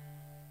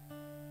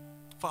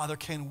 Father,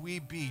 can we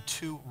be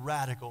too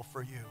radical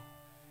for you?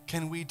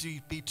 Can we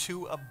be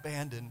too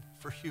abandoned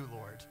for you,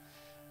 Lord?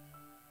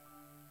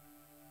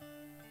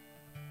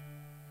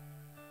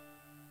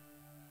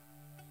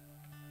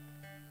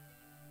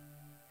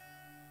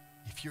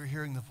 If you're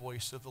hearing the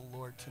voice of the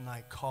Lord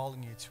tonight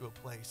calling you to a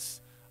place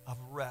of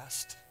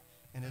rest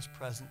in his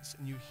presence,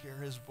 and you hear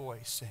his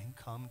voice saying,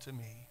 come to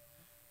me,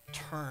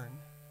 turn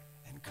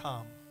and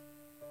come.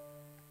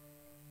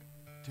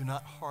 Do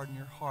not harden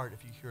your heart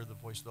if you hear the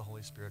voice of the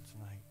Holy Spirit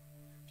tonight.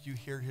 If you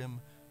hear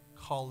him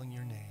calling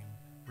your name,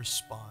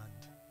 respond.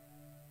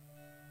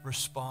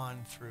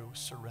 Respond through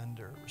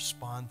surrender.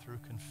 Respond through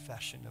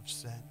confession of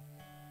sin.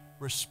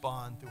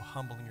 Respond through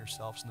humbling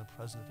yourselves in the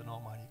presence of an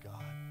almighty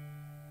God.